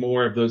I've made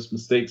more of those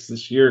mistakes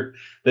this year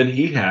than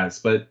he has.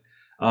 But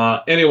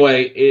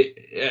anyway,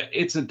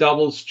 it's a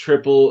doubles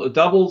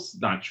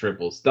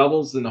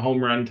and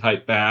home run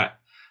type bat.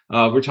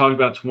 We're talking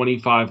about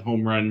 25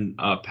 home run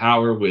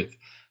power with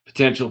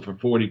potential for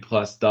 40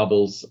 plus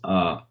doubles.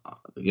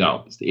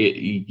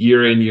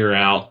 Year in, year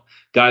out.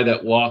 Guy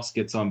that walks,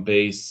 gets on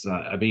base.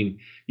 I mean,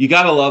 you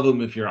gotta love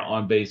him if you're an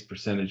on base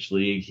percentage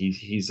league.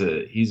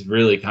 He's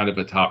really kind of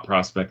a top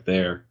prospect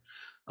there.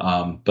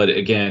 But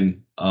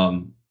again,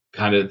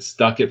 kind of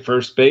stuck at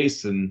first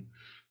base, and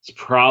it's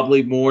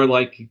probably more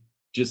like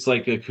just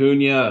like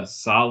Acuna, a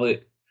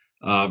solid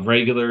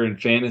regular in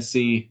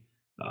fantasy.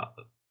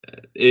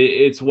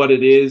 It's what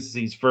it is.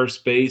 He's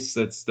first base.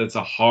 That's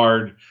a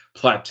hard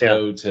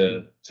plateau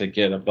to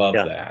get above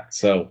that.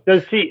 So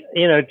does he?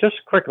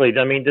 Just quickly.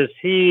 Does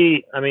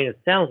he? It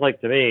sounds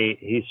like to me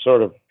he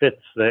sort of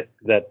fits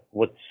that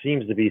what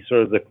seems to be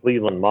sort of the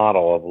Cleveland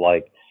model of,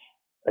 like,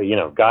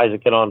 guys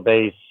that get on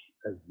base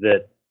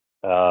that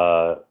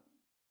that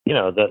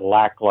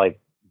lack like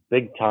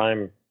big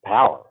time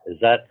power. Is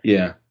that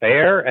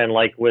fair? And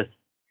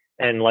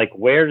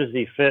where does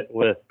he fit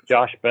with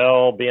Josh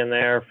Bell being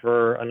there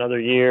for another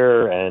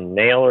year and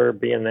Naylor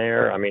being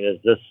there? Is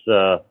this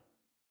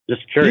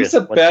just curious?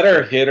 He's a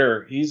better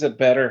hitter. He's a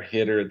better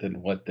hitter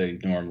than what they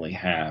normally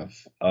have.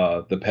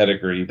 The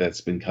pedigree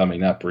that's been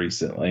coming up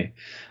recently,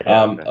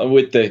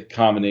 with the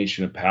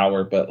combination of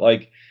power. But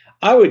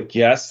I would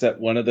guess that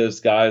one of those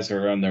guys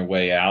are on their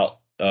way out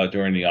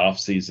during the off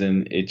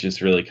season. It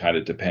just really kind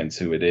of depends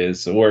who it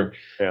is, or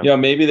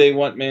maybe they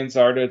want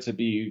Manzardo to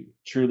be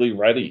truly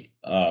ready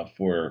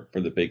for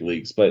the big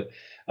leagues. But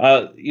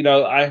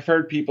I've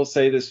heard people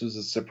say this was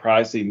a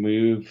surprising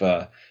move.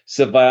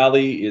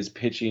 Savali is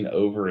pitching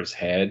over his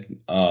head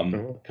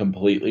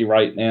completely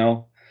right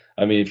now.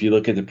 If you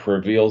look at the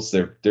peripherals,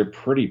 they're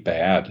pretty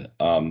bad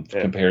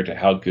compared to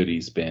how good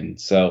he's been.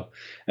 So,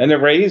 and the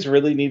Rays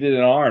really needed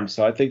an arm.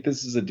 So I think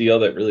this is a deal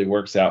that really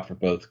works out for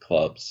both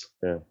clubs.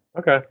 Yeah.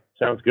 Okay.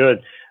 Sounds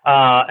good.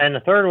 And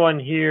the third one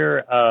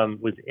here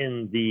was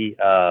in the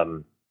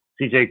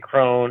C.J.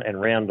 Cron and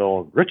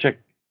Randall Grichuk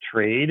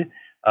trade,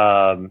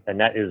 and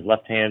that is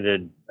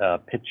left-handed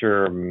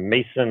pitcher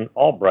Mason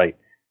Albright,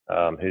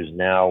 who's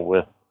now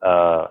with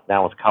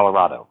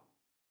Colorado.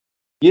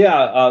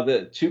 Yeah,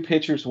 the two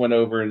pitchers went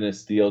over in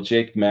this deal.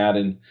 Jake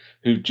Madden,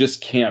 who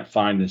just can't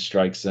find the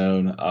strike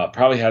zone,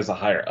 probably has a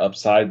higher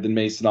upside than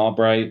Mason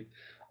Albright,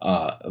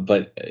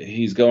 but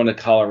he's going to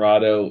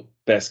Colorado.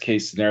 Best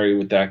case scenario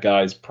with that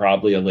guy is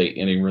probably a late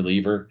inning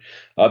reliever.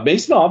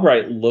 Mason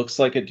Albright looks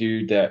like a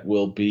dude that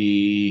will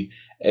be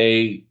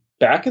a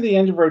back of the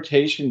end of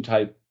rotation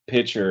type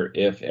pitcher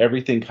if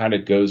everything kind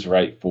of goes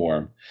right for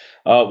him.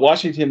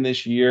 Watching him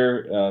this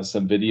year,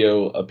 some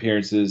video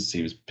appearances,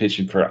 he was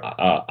pitching for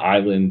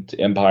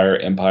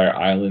Empire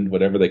Island,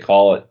 whatever they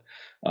call it.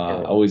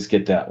 I always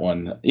get that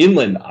one.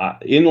 Inland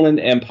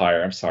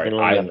Empire. I'm sorry,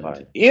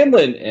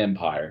 Inland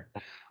Empire.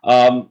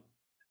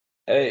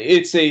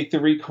 It's a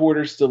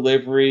 3/4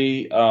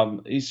 delivery.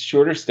 He's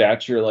shorter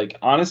stature. Like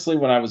honestly,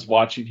 when I was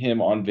watching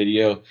him on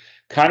video,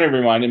 kind of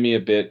reminded me a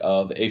bit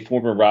of a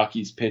former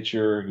Rockies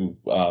pitcher who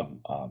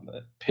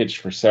pitched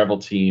for several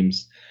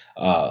teams.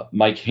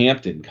 Mike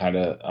Hampton, kind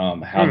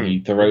of how he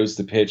throws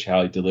the pitch,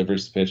 how he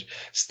delivers the pitch.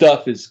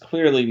 Stuff is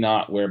clearly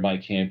not where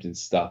Mike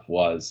Hampton's stuff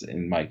was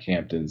in Mike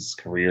Hampton's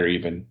career,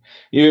 even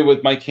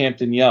with Mike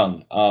Hampton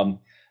young.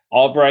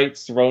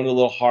 Albright's thrown a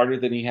little harder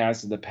than he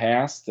has in the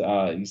past.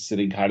 He's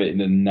sitting kind of in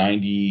the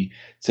 90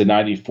 to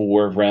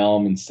 94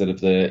 realm instead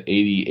of the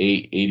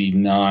 88,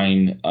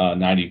 89,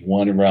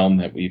 91 realm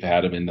that we've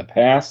had him in the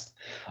past.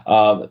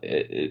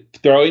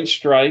 Throwing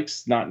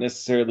strikes, not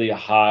necessarily a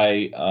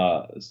high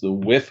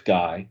whiff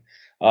guy,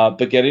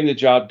 but getting the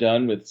job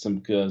done with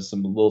some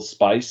little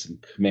spice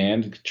and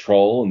command and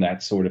control and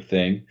that sort of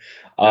thing.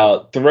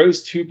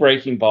 Throws 2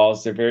 breaking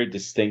balls. They're very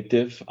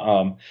distinctive,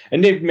 and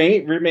they've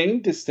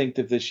remained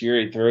distinctive this year.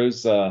 He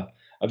throws a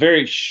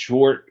very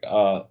short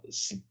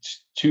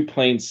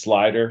 2-plane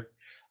slider,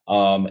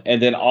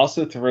 and then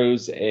also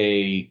throws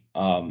I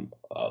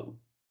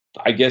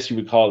guess you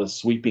would call it a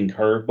sweeping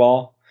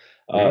curveball.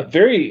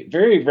 Very,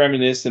 very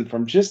reminiscent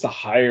from just a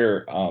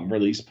higher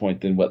release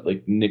point than what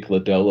like Nick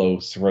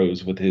Lodolo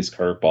throws with his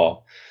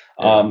curveball.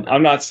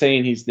 I'm not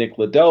saying he's Nick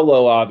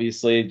Lodolo,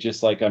 obviously,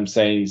 just like I'm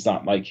saying he's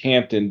not Mike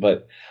Hampton,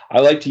 but I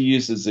like to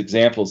use this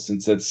example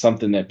since that's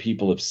something that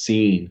people have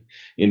seen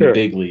in the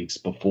big leagues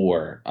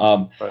before.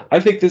 I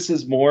think this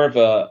is more of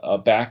a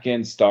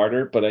back-end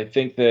starter, but I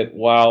think that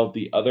while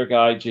the other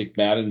guy, Jake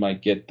Madden,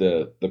 might get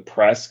the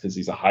press because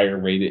he's a higher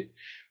rated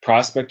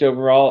prospect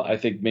overall, I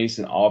think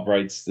Mason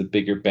Albright's the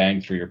bigger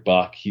bang for your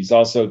buck. He's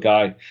also a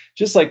guy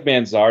just like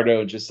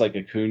Manzardo and just like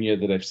Acuna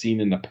that I've seen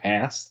in the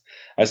past.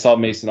 I saw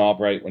Mason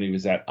Albright when he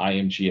was at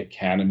IMG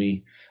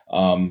Academy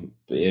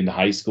in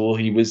high school.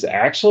 He was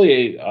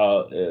actually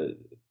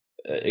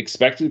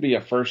expected to be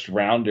a first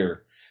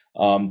rounder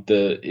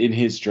in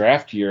his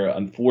draft year.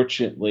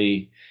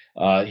 Unfortunately,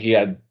 he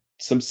had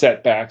some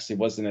setbacks. He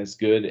wasn't as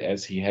good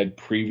as he had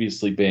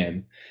previously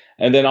been.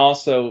 And then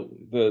also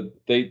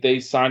they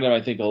signed him, I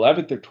think,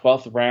 11th or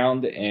 12th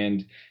round,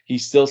 and he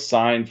still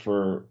signed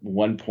for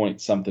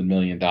 $1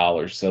 million.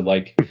 So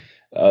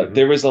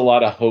there was a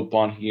lot of hope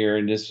on here,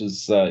 and this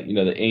was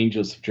the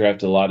Angels have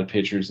drafted a lot of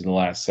pitchers in the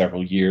last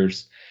several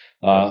years.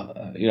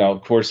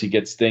 Of course he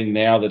gets dinged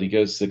now that he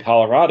goes to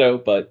Colorado,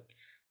 but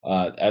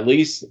at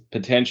least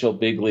potential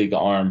big league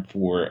arm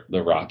for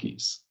the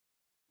Rockies.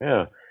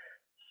 Yeah,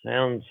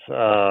 sounds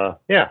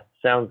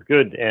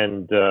good,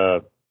 and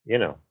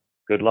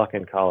good luck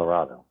in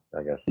Colorado,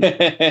 I guess.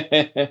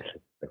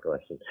 The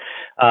question.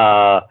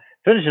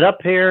 Finish it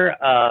up here.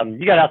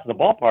 You got out to the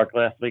ballpark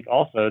last week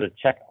also to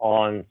check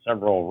on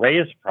several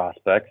Reyes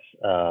prospects,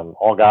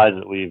 all guys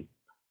that we've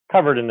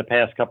covered in the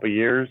past couple of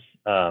years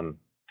on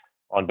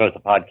both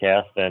the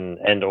podcast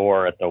and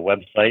or at the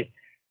website.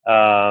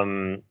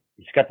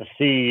 You just got to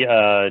see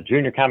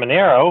Junior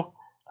Caminero,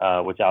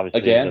 which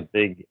obviously is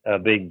a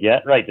big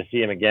get, right? To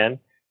see him again.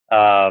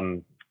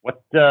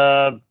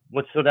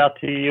 What stood out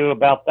to you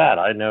about that?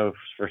 I know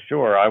for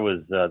sure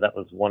that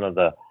was one of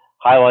the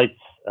highlights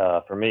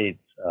for me,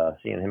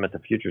 seeing him at the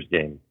Futures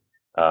game.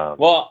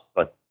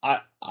 But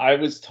I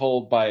was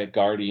told by a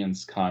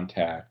Guardians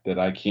contact that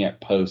I can't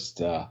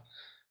post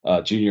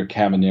Junior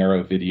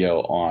Caminero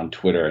video on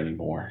Twitter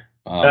anymore,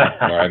 or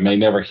I may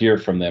never hear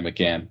from them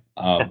again.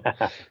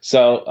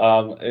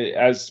 So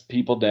as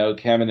people know,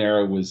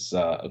 Caminero was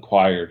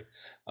acquired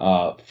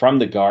from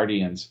the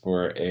Guardians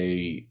for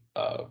a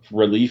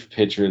relief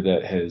pitcher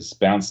that has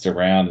bounced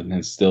around and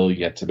has still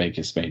yet to make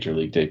his major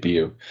league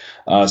debut.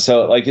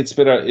 So it's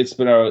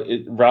been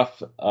a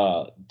rough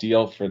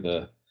deal for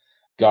the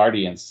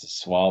Guardians to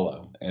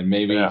swallow, and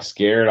maybe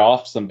scared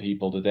off some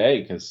people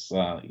today because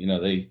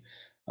they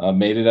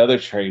made another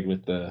trade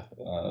with the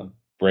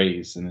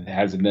Braves, and it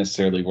hasn't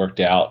necessarily worked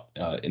out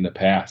in the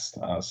past.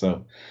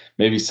 So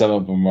maybe some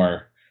of them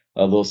are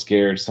a little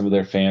scared. Some of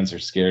their fans are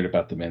scared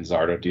about the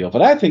Manzardo deal,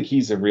 but I think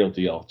he's a real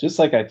deal. Just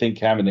like I think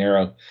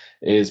Caminero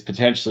is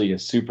potentially a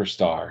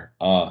superstar.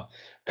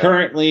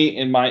 Currently,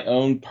 in my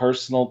own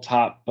personal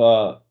top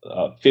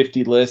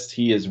 50 list,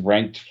 he is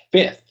ranked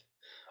 5th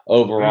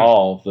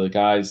overall. The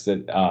guys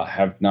that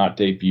have not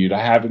debuted,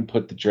 I haven't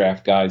put the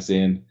draft guys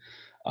in.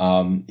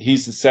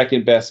 He's the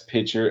second best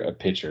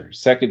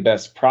second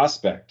best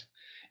prospect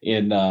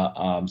in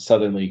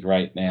Southern League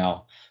right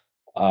now.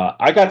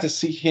 I got to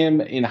see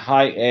him in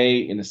High A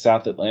in the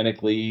South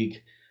Atlantic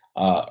League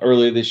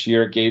earlier this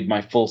year. Gave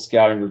my full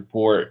scouting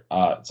report.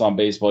 It's on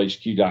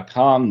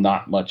baseballhq.com.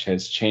 Not much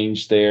has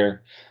changed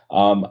there.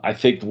 I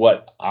think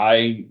what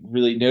I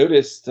really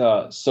noticed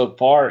so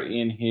far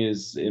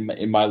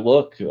in my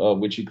look,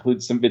 which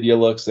includes some video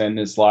looks and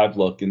this live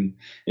look in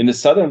the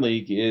Southern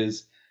League,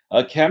 is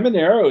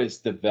Caminero is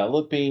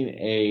developing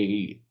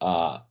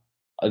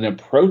an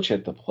approach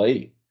at the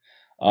plate.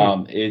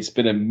 It's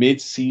been a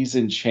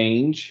mid-season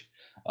change.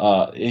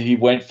 He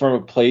went from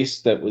a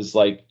place that was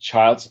like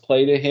child's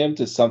play to him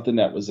to something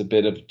that was a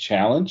bit of a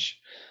challenge.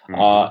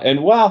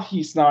 And while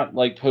he's not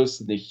like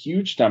posting the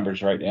huge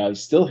numbers right now,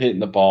 he's still hitting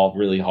the ball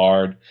really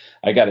hard.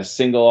 I got a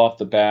single off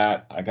the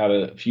bat. I got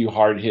a few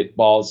hard hit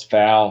balls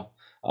foul.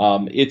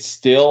 It's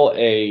still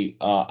a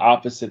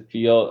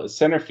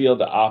center field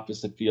to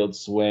opposite field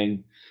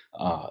swing.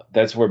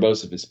 That's where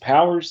most of his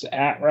power's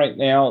at right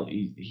now.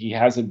 He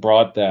hasn't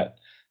brought that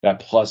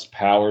plus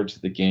power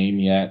to the game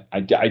yet. I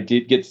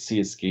did get to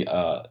see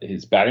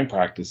his batting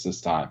practice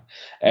this time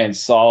and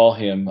saw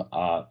him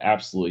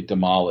absolutely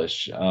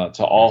demolish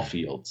to all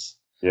fields.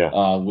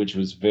 Yeah. Which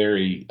was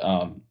very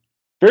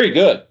very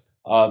good.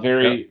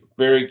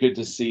 Very good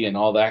to see and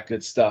all that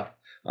good stuff.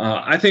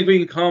 I think we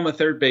can call him a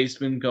third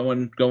baseman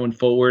going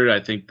forward. I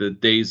think the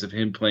days of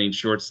him playing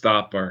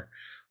shortstop are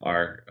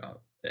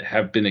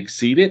have been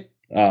exceeded.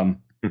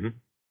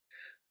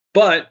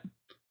 But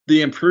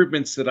the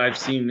improvements that I've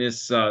seen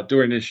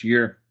during this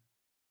year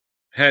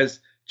has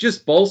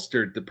just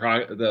bolstered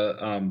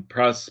the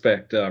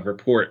prospect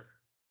report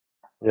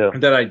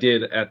that I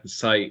did at the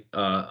site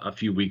a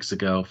few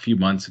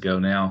months ago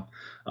now.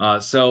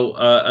 So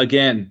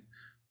again,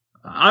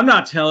 I'm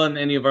not telling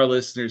any of our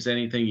listeners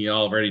anything you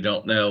already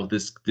don't know.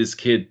 This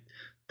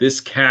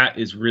cat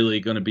is really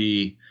going to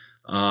be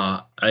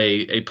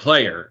a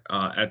player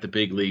at the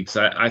big leagues.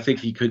 I think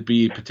he could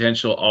be a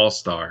potential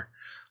all-star.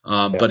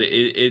 But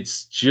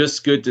it's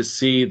just good to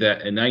see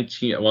that a now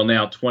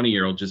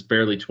 20-year-old, just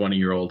barely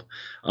 20-year-old,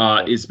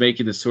 is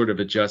making the sort of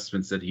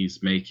adjustments that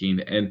he's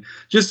making. And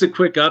just a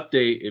quick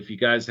update, if you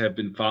guys have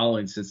been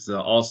following since the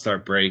All-Star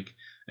break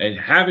and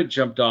haven't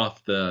jumped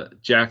off the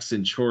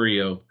Jackson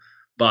Chourio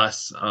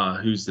bus,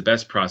 who's the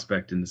best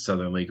prospect in the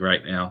Southern League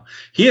right now.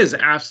 He is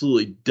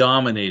absolutely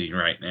dominating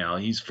right now.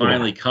 He's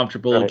finally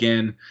comfortable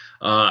again.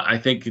 I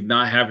think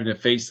not having to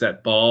face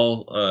that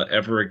ball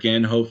ever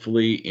again,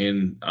 hopefully,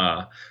 in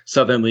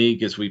Southern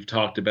League, as we've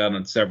talked about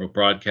on several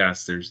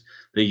broadcasters,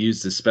 they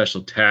used a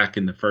special tack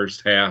in the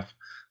first half.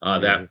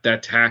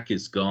 That tack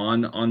is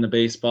gone on the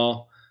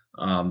baseball.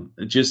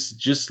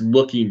 Just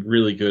looking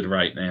really good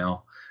right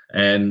now.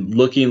 And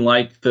looking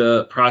like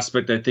the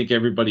prospect I think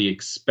everybody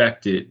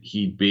expected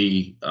he'd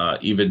be,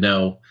 even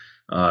though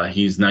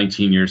he's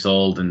 19 years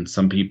old, and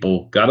some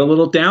people got a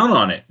little down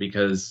on it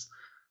because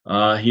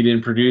he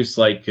didn't produce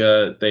like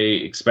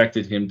they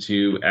expected him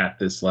to at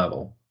this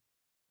level.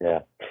 Yeah.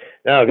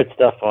 No, good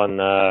stuff on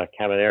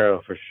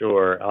Caminero for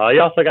sure.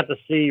 You also got to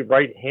see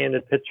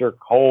right-handed pitcher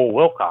Cole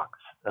Wilcox.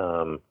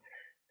 And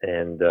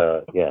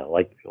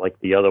like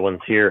the other ones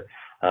here.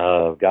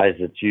 Guys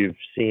that you've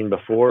seen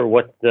before.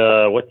 What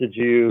did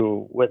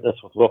you witness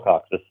with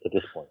Wilcox at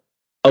this point?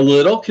 A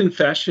little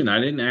confession: I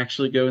didn't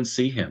actually go and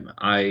see him.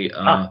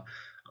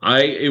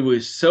 It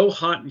was so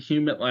hot and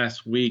humid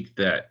last week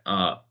that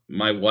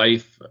my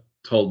wife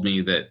told me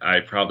that I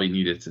probably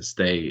needed to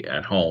stay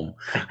at home.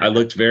 I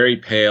looked very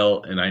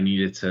pale, and I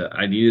needed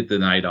the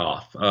night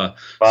off.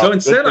 So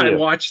instead, I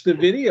watched the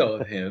video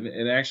of him,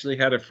 and actually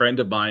had a friend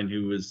of mine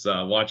who was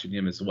watching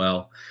him as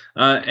well.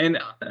 And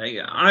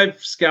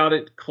I've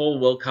scouted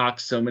Cole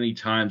Wilcox so many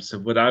times. So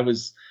what I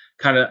was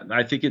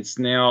I think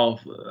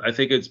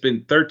it's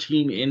been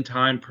 13 in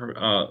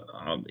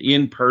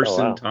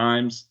person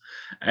times,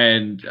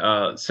 and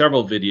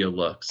several video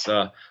looks.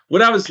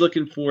 What I was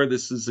looking for,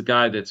 this is a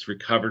guy that's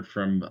recovered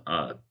from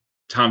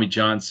Tommy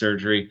John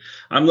surgery.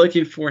 I'm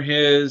looking for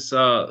his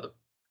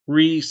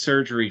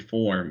pre-surgery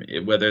form,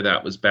 whether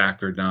that was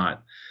back or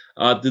not.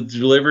 The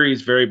delivery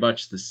is very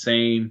much the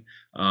same.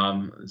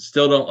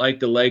 Still don't like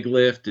the leg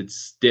lift. It's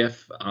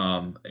stiff.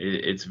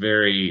 It's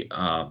very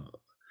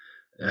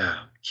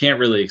can't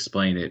really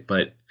explain it,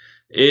 but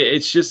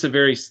it's just a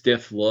very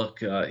stiff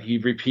look. He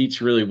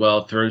repeats really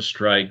well, throws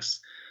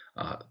strikes.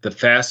 The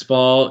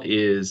fastball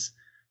is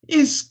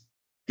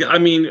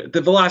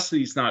the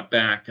velocity is not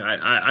back.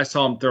 I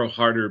saw him throw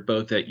harder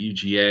both at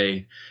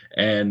UGA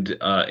and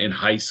in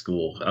high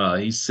school.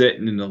 He's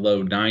sitting in the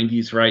low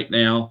 90s right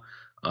now.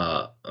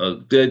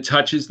 The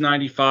touch is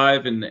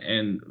 95,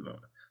 and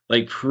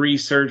like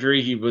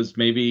pre-surgery, he was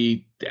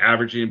maybe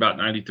averaging about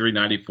 93,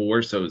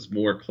 94. So it's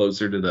more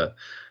closer to the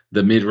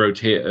mid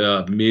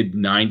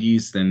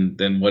 90s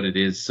than what it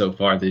is so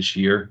far this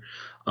year.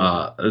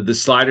 The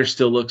slider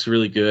still looks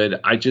really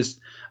good.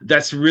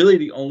 That's really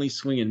the only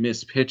swing and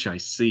miss pitch I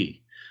see.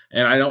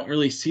 And I don't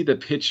really see the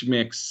pitch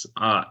mix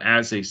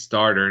as a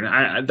starter.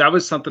 And that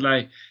was something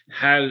I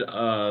had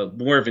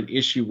more of an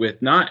issue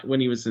with, not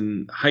when he was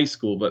in high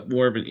school, but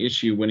more of an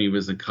issue when he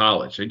was in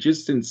college. I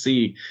just didn't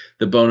see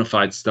the bona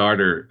fide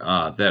starter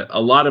that a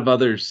lot of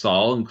others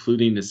saw,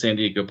 including the San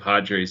Diego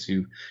Padres,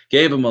 who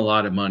gave him a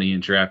lot of money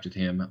and drafted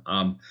him.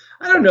 I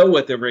don't know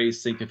what the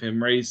Rays think of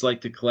him. Rays like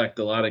to collect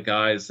a lot of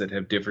guys that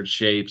have different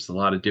shapes, a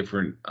lot of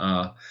different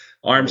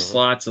arm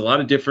slots, a lot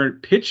of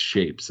different pitch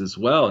shapes as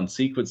well, and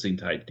sequencing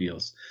type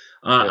deals.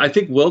 I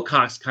think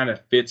Wilcox kind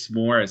of fits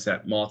more as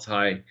that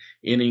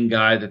multi-inning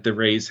guy that the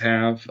Rays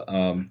have.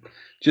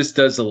 Just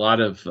does a lot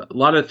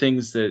of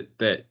things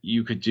that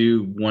you could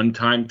do one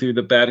time through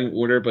the batting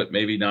order, but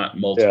maybe not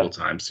multiple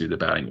times through the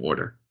batting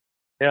order.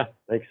 Yeah,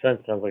 makes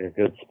sense. Sounds like a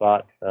good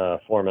spot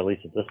for him, at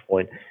least at this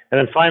point. And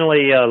then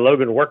finally,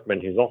 Logan Workman,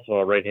 who's also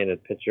a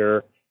right-handed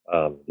pitcher,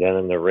 again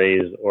in the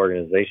Rays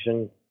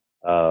organization.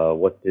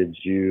 What did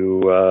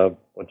you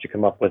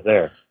come up with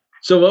there?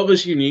 So what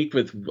was unique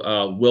with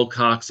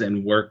Wilcox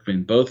and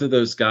Workman? Both of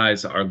those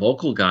guys are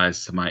local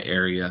guys to my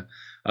area.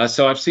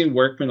 So I've seen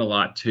Workman a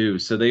lot too.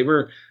 So they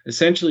were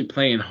essentially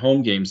playing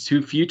home games.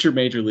 Two future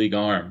major league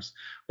arms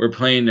were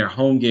playing their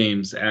home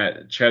games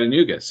at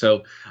Chattanooga.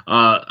 So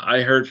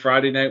I heard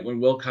Friday night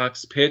when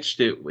Wilcox pitched,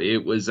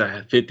 it was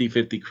a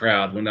 50-50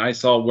 crowd. When I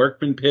saw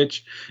Workman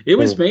pitch, it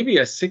was maybe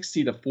a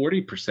 60 to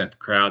 40%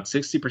 crowd,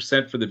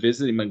 60% for the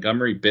visiting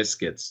Montgomery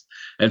Biscuits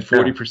and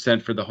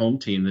 40% for the home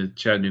team, the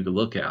Chattanooga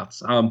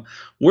Lookouts.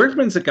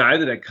 Workman's a guy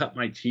that I cut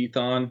my teeth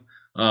on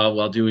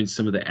while doing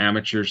some of the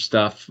amateur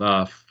stuff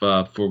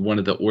for one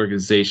of the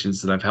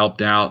organizations that I've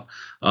helped out.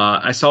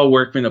 I saw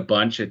Workman a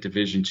bunch at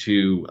Division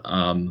II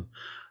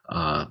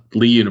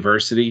Lee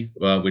University,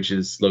 which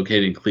is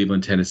located in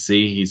Cleveland,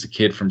 Tennessee. He's a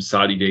kid from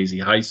Saudi Daisy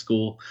High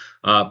School.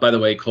 By the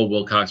way, Cole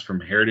Wilcox from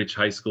Heritage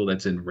High School,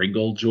 that's in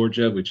Ringgold,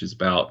 Georgia, which is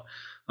about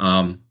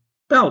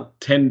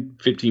 10,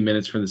 15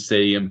 minutes from the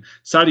stadium.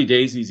 Saudi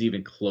Daisy is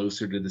even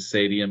closer to the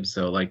stadium.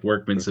 So like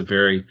Workman's a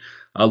very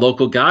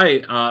local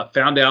guy.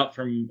 Found out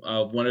from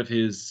one of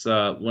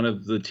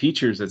the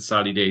teachers at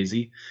Saudi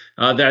Daisy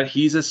that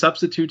he's a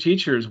substitute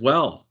teacher as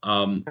well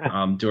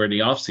during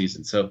the off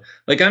season. So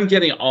like I'm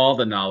getting all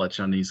the knowledge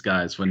on these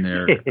guys when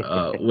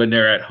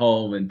they're at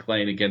home and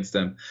playing against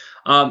them.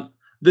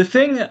 The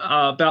thing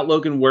about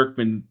Logan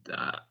Workman,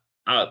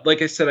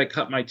 like I said, I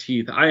cut my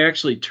teeth. I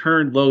actually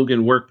turned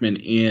Logan Workman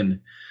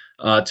in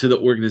to the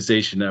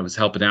organization that I was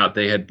helping out.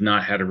 They had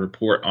not had a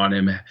report on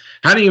him,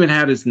 hadn't even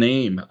had his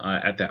name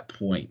at that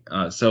point.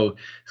 So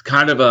it's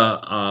kind of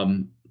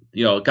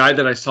a guy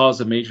that I saw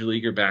as a major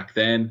leaguer back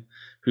then,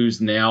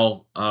 who's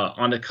now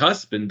on the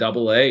cusp in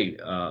Double-A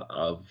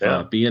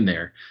of being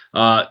there.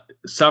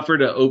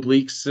 Suffered an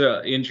obliques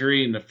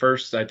injury in the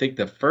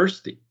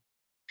first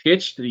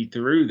pitch that he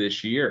threw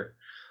this year.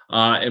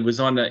 And was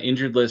on the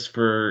injured list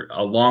for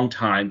a long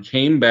time,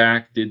 came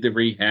back, did the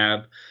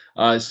rehab,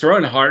 is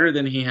throwing harder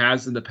than he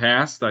has in the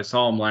past. I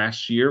saw him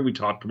last year. We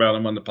talked about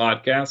him on the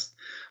podcast.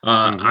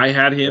 I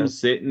had him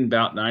sitting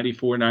about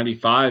 94,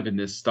 95 in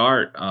this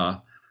start.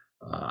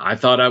 I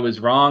thought I was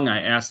wrong.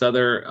 I asked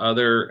other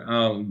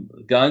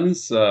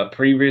guns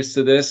previous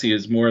to this. He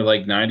is more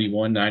like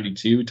 91,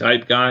 92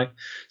 type guy.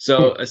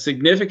 So a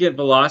significant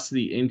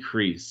velocity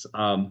increase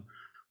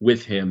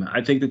with him.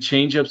 I think the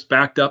changeup's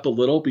backed up a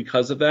little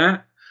because of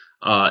that.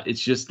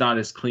 It's just not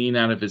as clean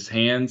out of his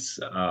hands.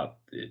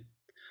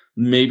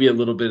 Maybe a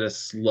little bit of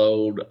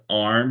slowed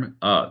arm.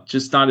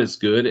 Just not as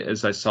good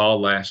as I saw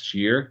last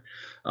year.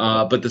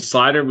 But the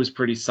slider was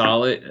pretty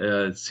solid.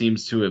 It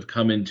seems to have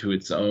come into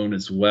its own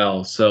as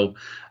well. So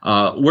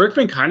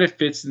Workman kind of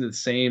fits in the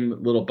same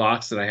little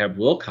box that I have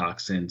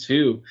Wilcox in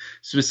too.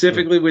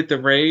 Specifically with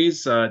the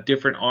Rays,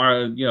 different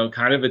arm,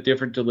 kind of a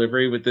different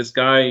delivery with this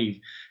guy.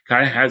 He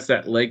kind of has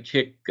that leg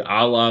kick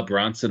a la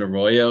Bronson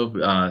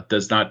Arroyo.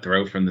 Does not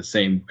throw from the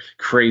same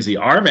crazy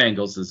arm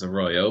angles as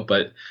Arroyo,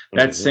 but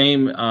that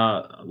same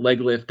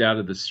leg lift out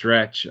of the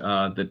stretch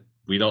that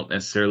we don't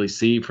necessarily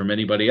see from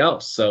anybody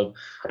else. So,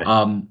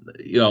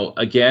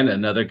 again,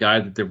 another guy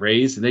that the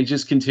Rays, and they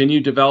just continue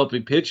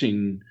developing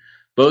pitching.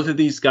 Both of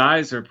these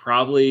guys are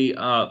probably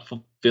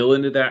fill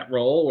into that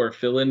role or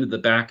fill into the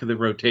back of the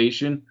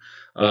rotation.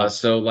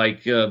 So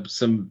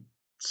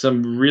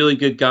some really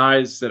good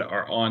guys that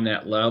are on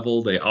that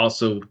level. They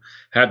also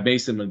have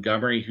Mason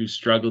Montgomery, who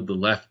struggled, the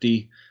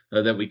lefty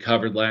that we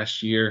covered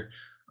last year.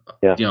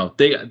 Yeah.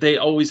 They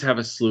always have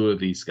a slew of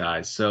these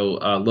guys. So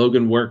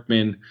Logan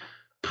Workman,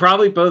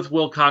 probably both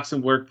Wilcox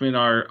and Workman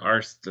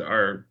are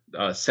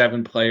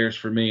 7 players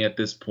for me at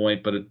this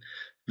point, but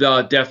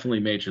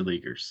definitely major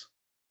leaguers.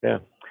 Yeah,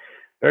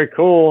 very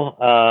cool.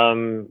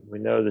 We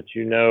know that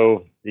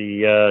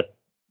the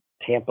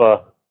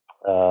Tampa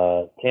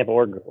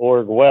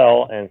org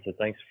well, and so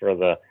thanks for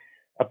the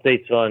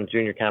updates on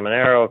Junior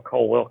Caminero,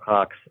 Cole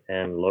Wilcox,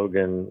 and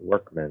Logan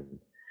Workman.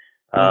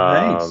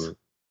 Nice.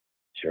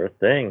 Sure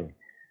thing.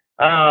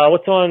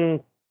 What's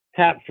on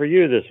tap for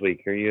you this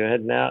week? Are you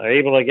heading out? Are you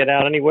able to get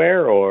out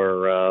anywhere,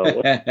 or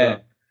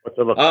what's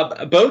it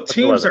look? Both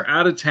teams are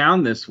out of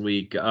town this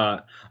week.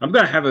 I'm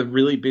going to have a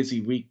really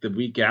busy week the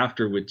week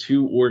after with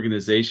 2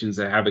 organizations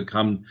that haven't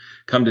come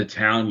to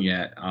town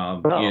yet.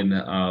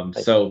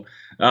 So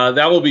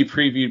that will be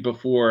previewed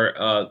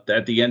before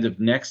at the end of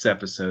next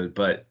episode.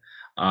 But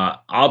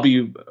I'll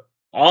be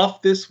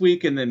off this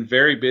week and then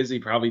very busy,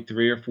 probably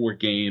 3 or 4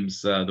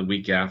 games the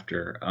week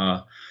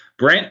after.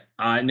 Brent,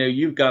 I know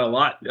you've got a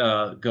lot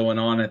going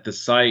on at the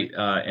site.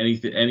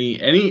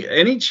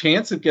 Any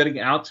chance of getting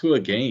out to a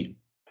game?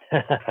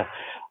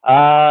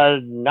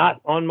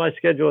 Not on my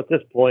schedule at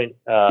this point.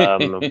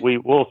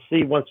 We'll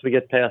see once we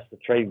get past the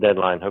trade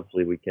deadline.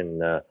 Hopefully we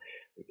can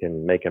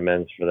make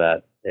amends for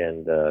that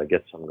and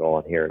get some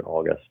going here in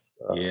August.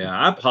 Yeah,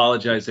 I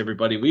apologize,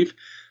 everybody. We've,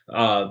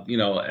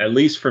 at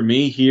least for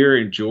me here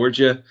in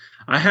Georgia,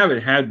 I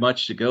haven't had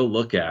much to go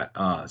look at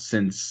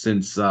since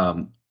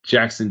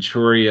Jackson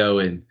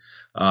Chorio and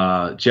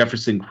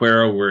Jefferson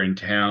Cuero were in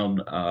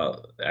town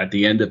at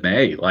the end of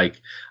May.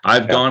 Like,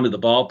 I've gone to the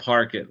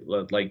ballpark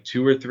at like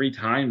 2 or 3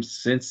 times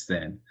since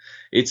then.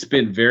 It's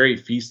been very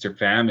feast or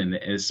famine,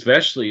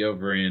 especially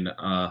over in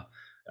the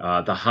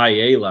high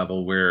A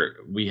level, where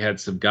we had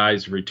some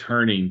guys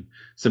returning,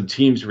 some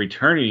teams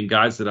returning,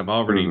 guys that I've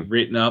already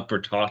written up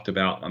or talked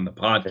about on the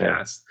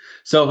podcast.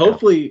 So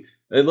hopefully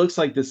it looks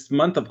like this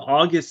month of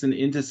August and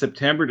into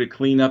September to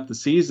clean up the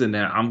season,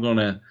 that I'm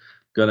gonna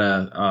get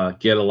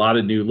a lot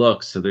of new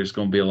looks. So there's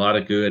going to be a lot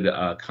of good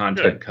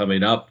content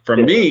coming up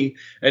from me,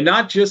 and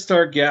not just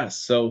our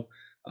guests. So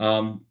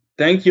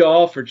thank you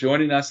all for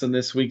joining us on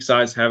this week's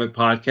Eyes Have It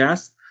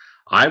podcast.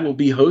 I will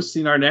be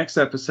hosting our next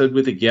episode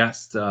with a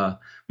guest.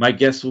 My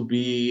guest will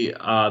be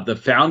the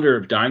founder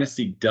of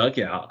Dynasty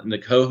Dugout and the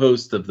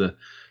co-host of the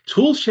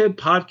Toolshed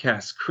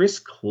podcast, Chris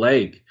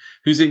Clegg,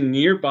 who's in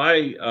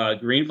nearby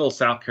Greenville,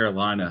 South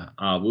Carolina.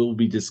 We'll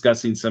be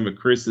discussing some of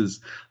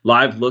Chris's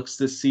live looks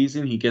this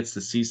season. He gets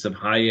to see some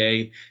high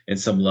A and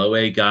some low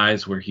A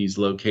guys where he's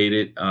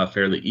located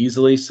fairly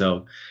easily.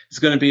 So it's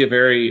going to be a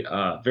very,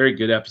 very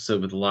good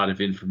episode with a lot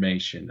of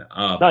information.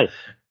 Nice.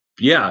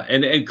 Yeah,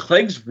 and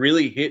Clegg's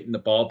really hitting the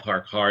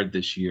ballpark hard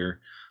this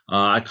year.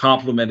 I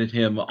complimented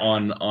him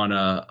on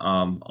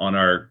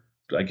our,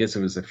 I guess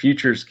it was a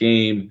Futures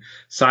game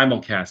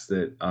simulcast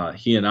that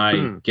he and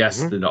I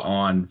guested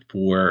on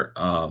for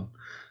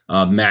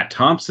Matt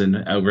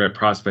Thompson over at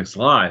Prospects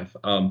Live,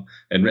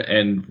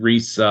 and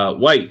Reese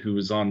White, who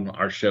was on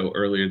our show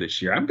earlier this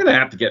year. I'm going to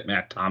have to get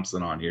Matt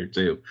Thompson on here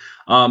too.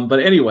 But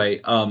anyway,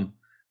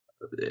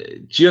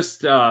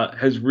 just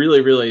has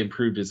really, really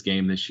improved his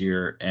game this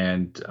year,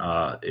 and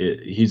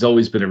he's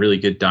always been a really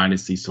good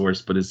dynasty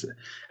source. But his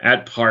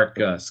at park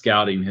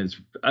scouting has,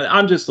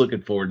 I'm just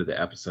looking forward to the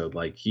episode.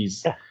 Like,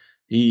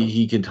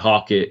 he can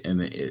talk it,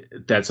 and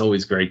that's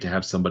always great to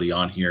have somebody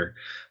on here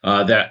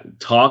that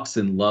talks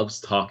and loves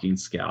talking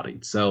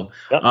scouting. So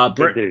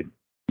Brent,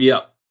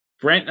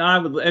 Brent and I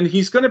would, and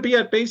he's going to be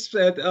at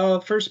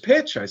first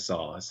pitch. I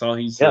saw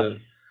he's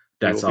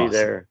that's awesome. Be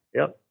there.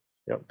 Yep.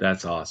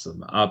 That's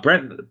awesome.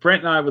 Brent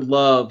and I would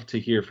love to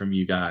hear from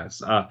you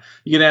guys.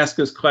 You can ask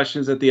us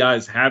questions at the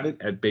Eyes Have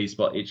It at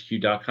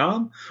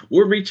baseballhq.com,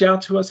 or reach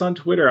out to us on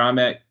Twitter. I'm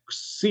at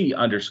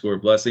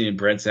C_Blessing and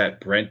Brent's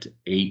at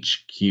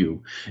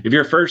BrentHQ. If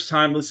you're first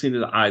time listening to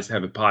the Eyes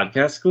Have It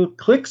podcast,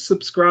 click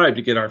subscribe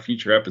to get our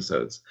future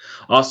episodes.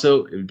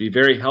 Also, it would be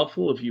very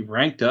helpful if you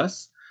ranked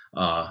us.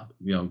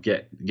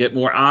 Get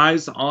more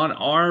eyes on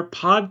our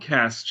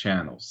podcast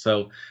channel.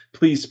 So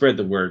please spread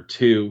the word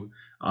too.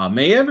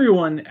 May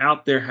everyone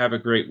out there have a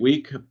great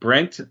week.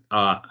 Brent,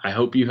 I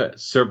hope you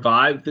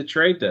survived the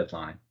trade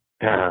deadline.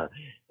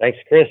 Thanks,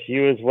 Chris.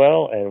 You as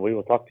well, and we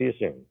will talk to you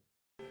soon.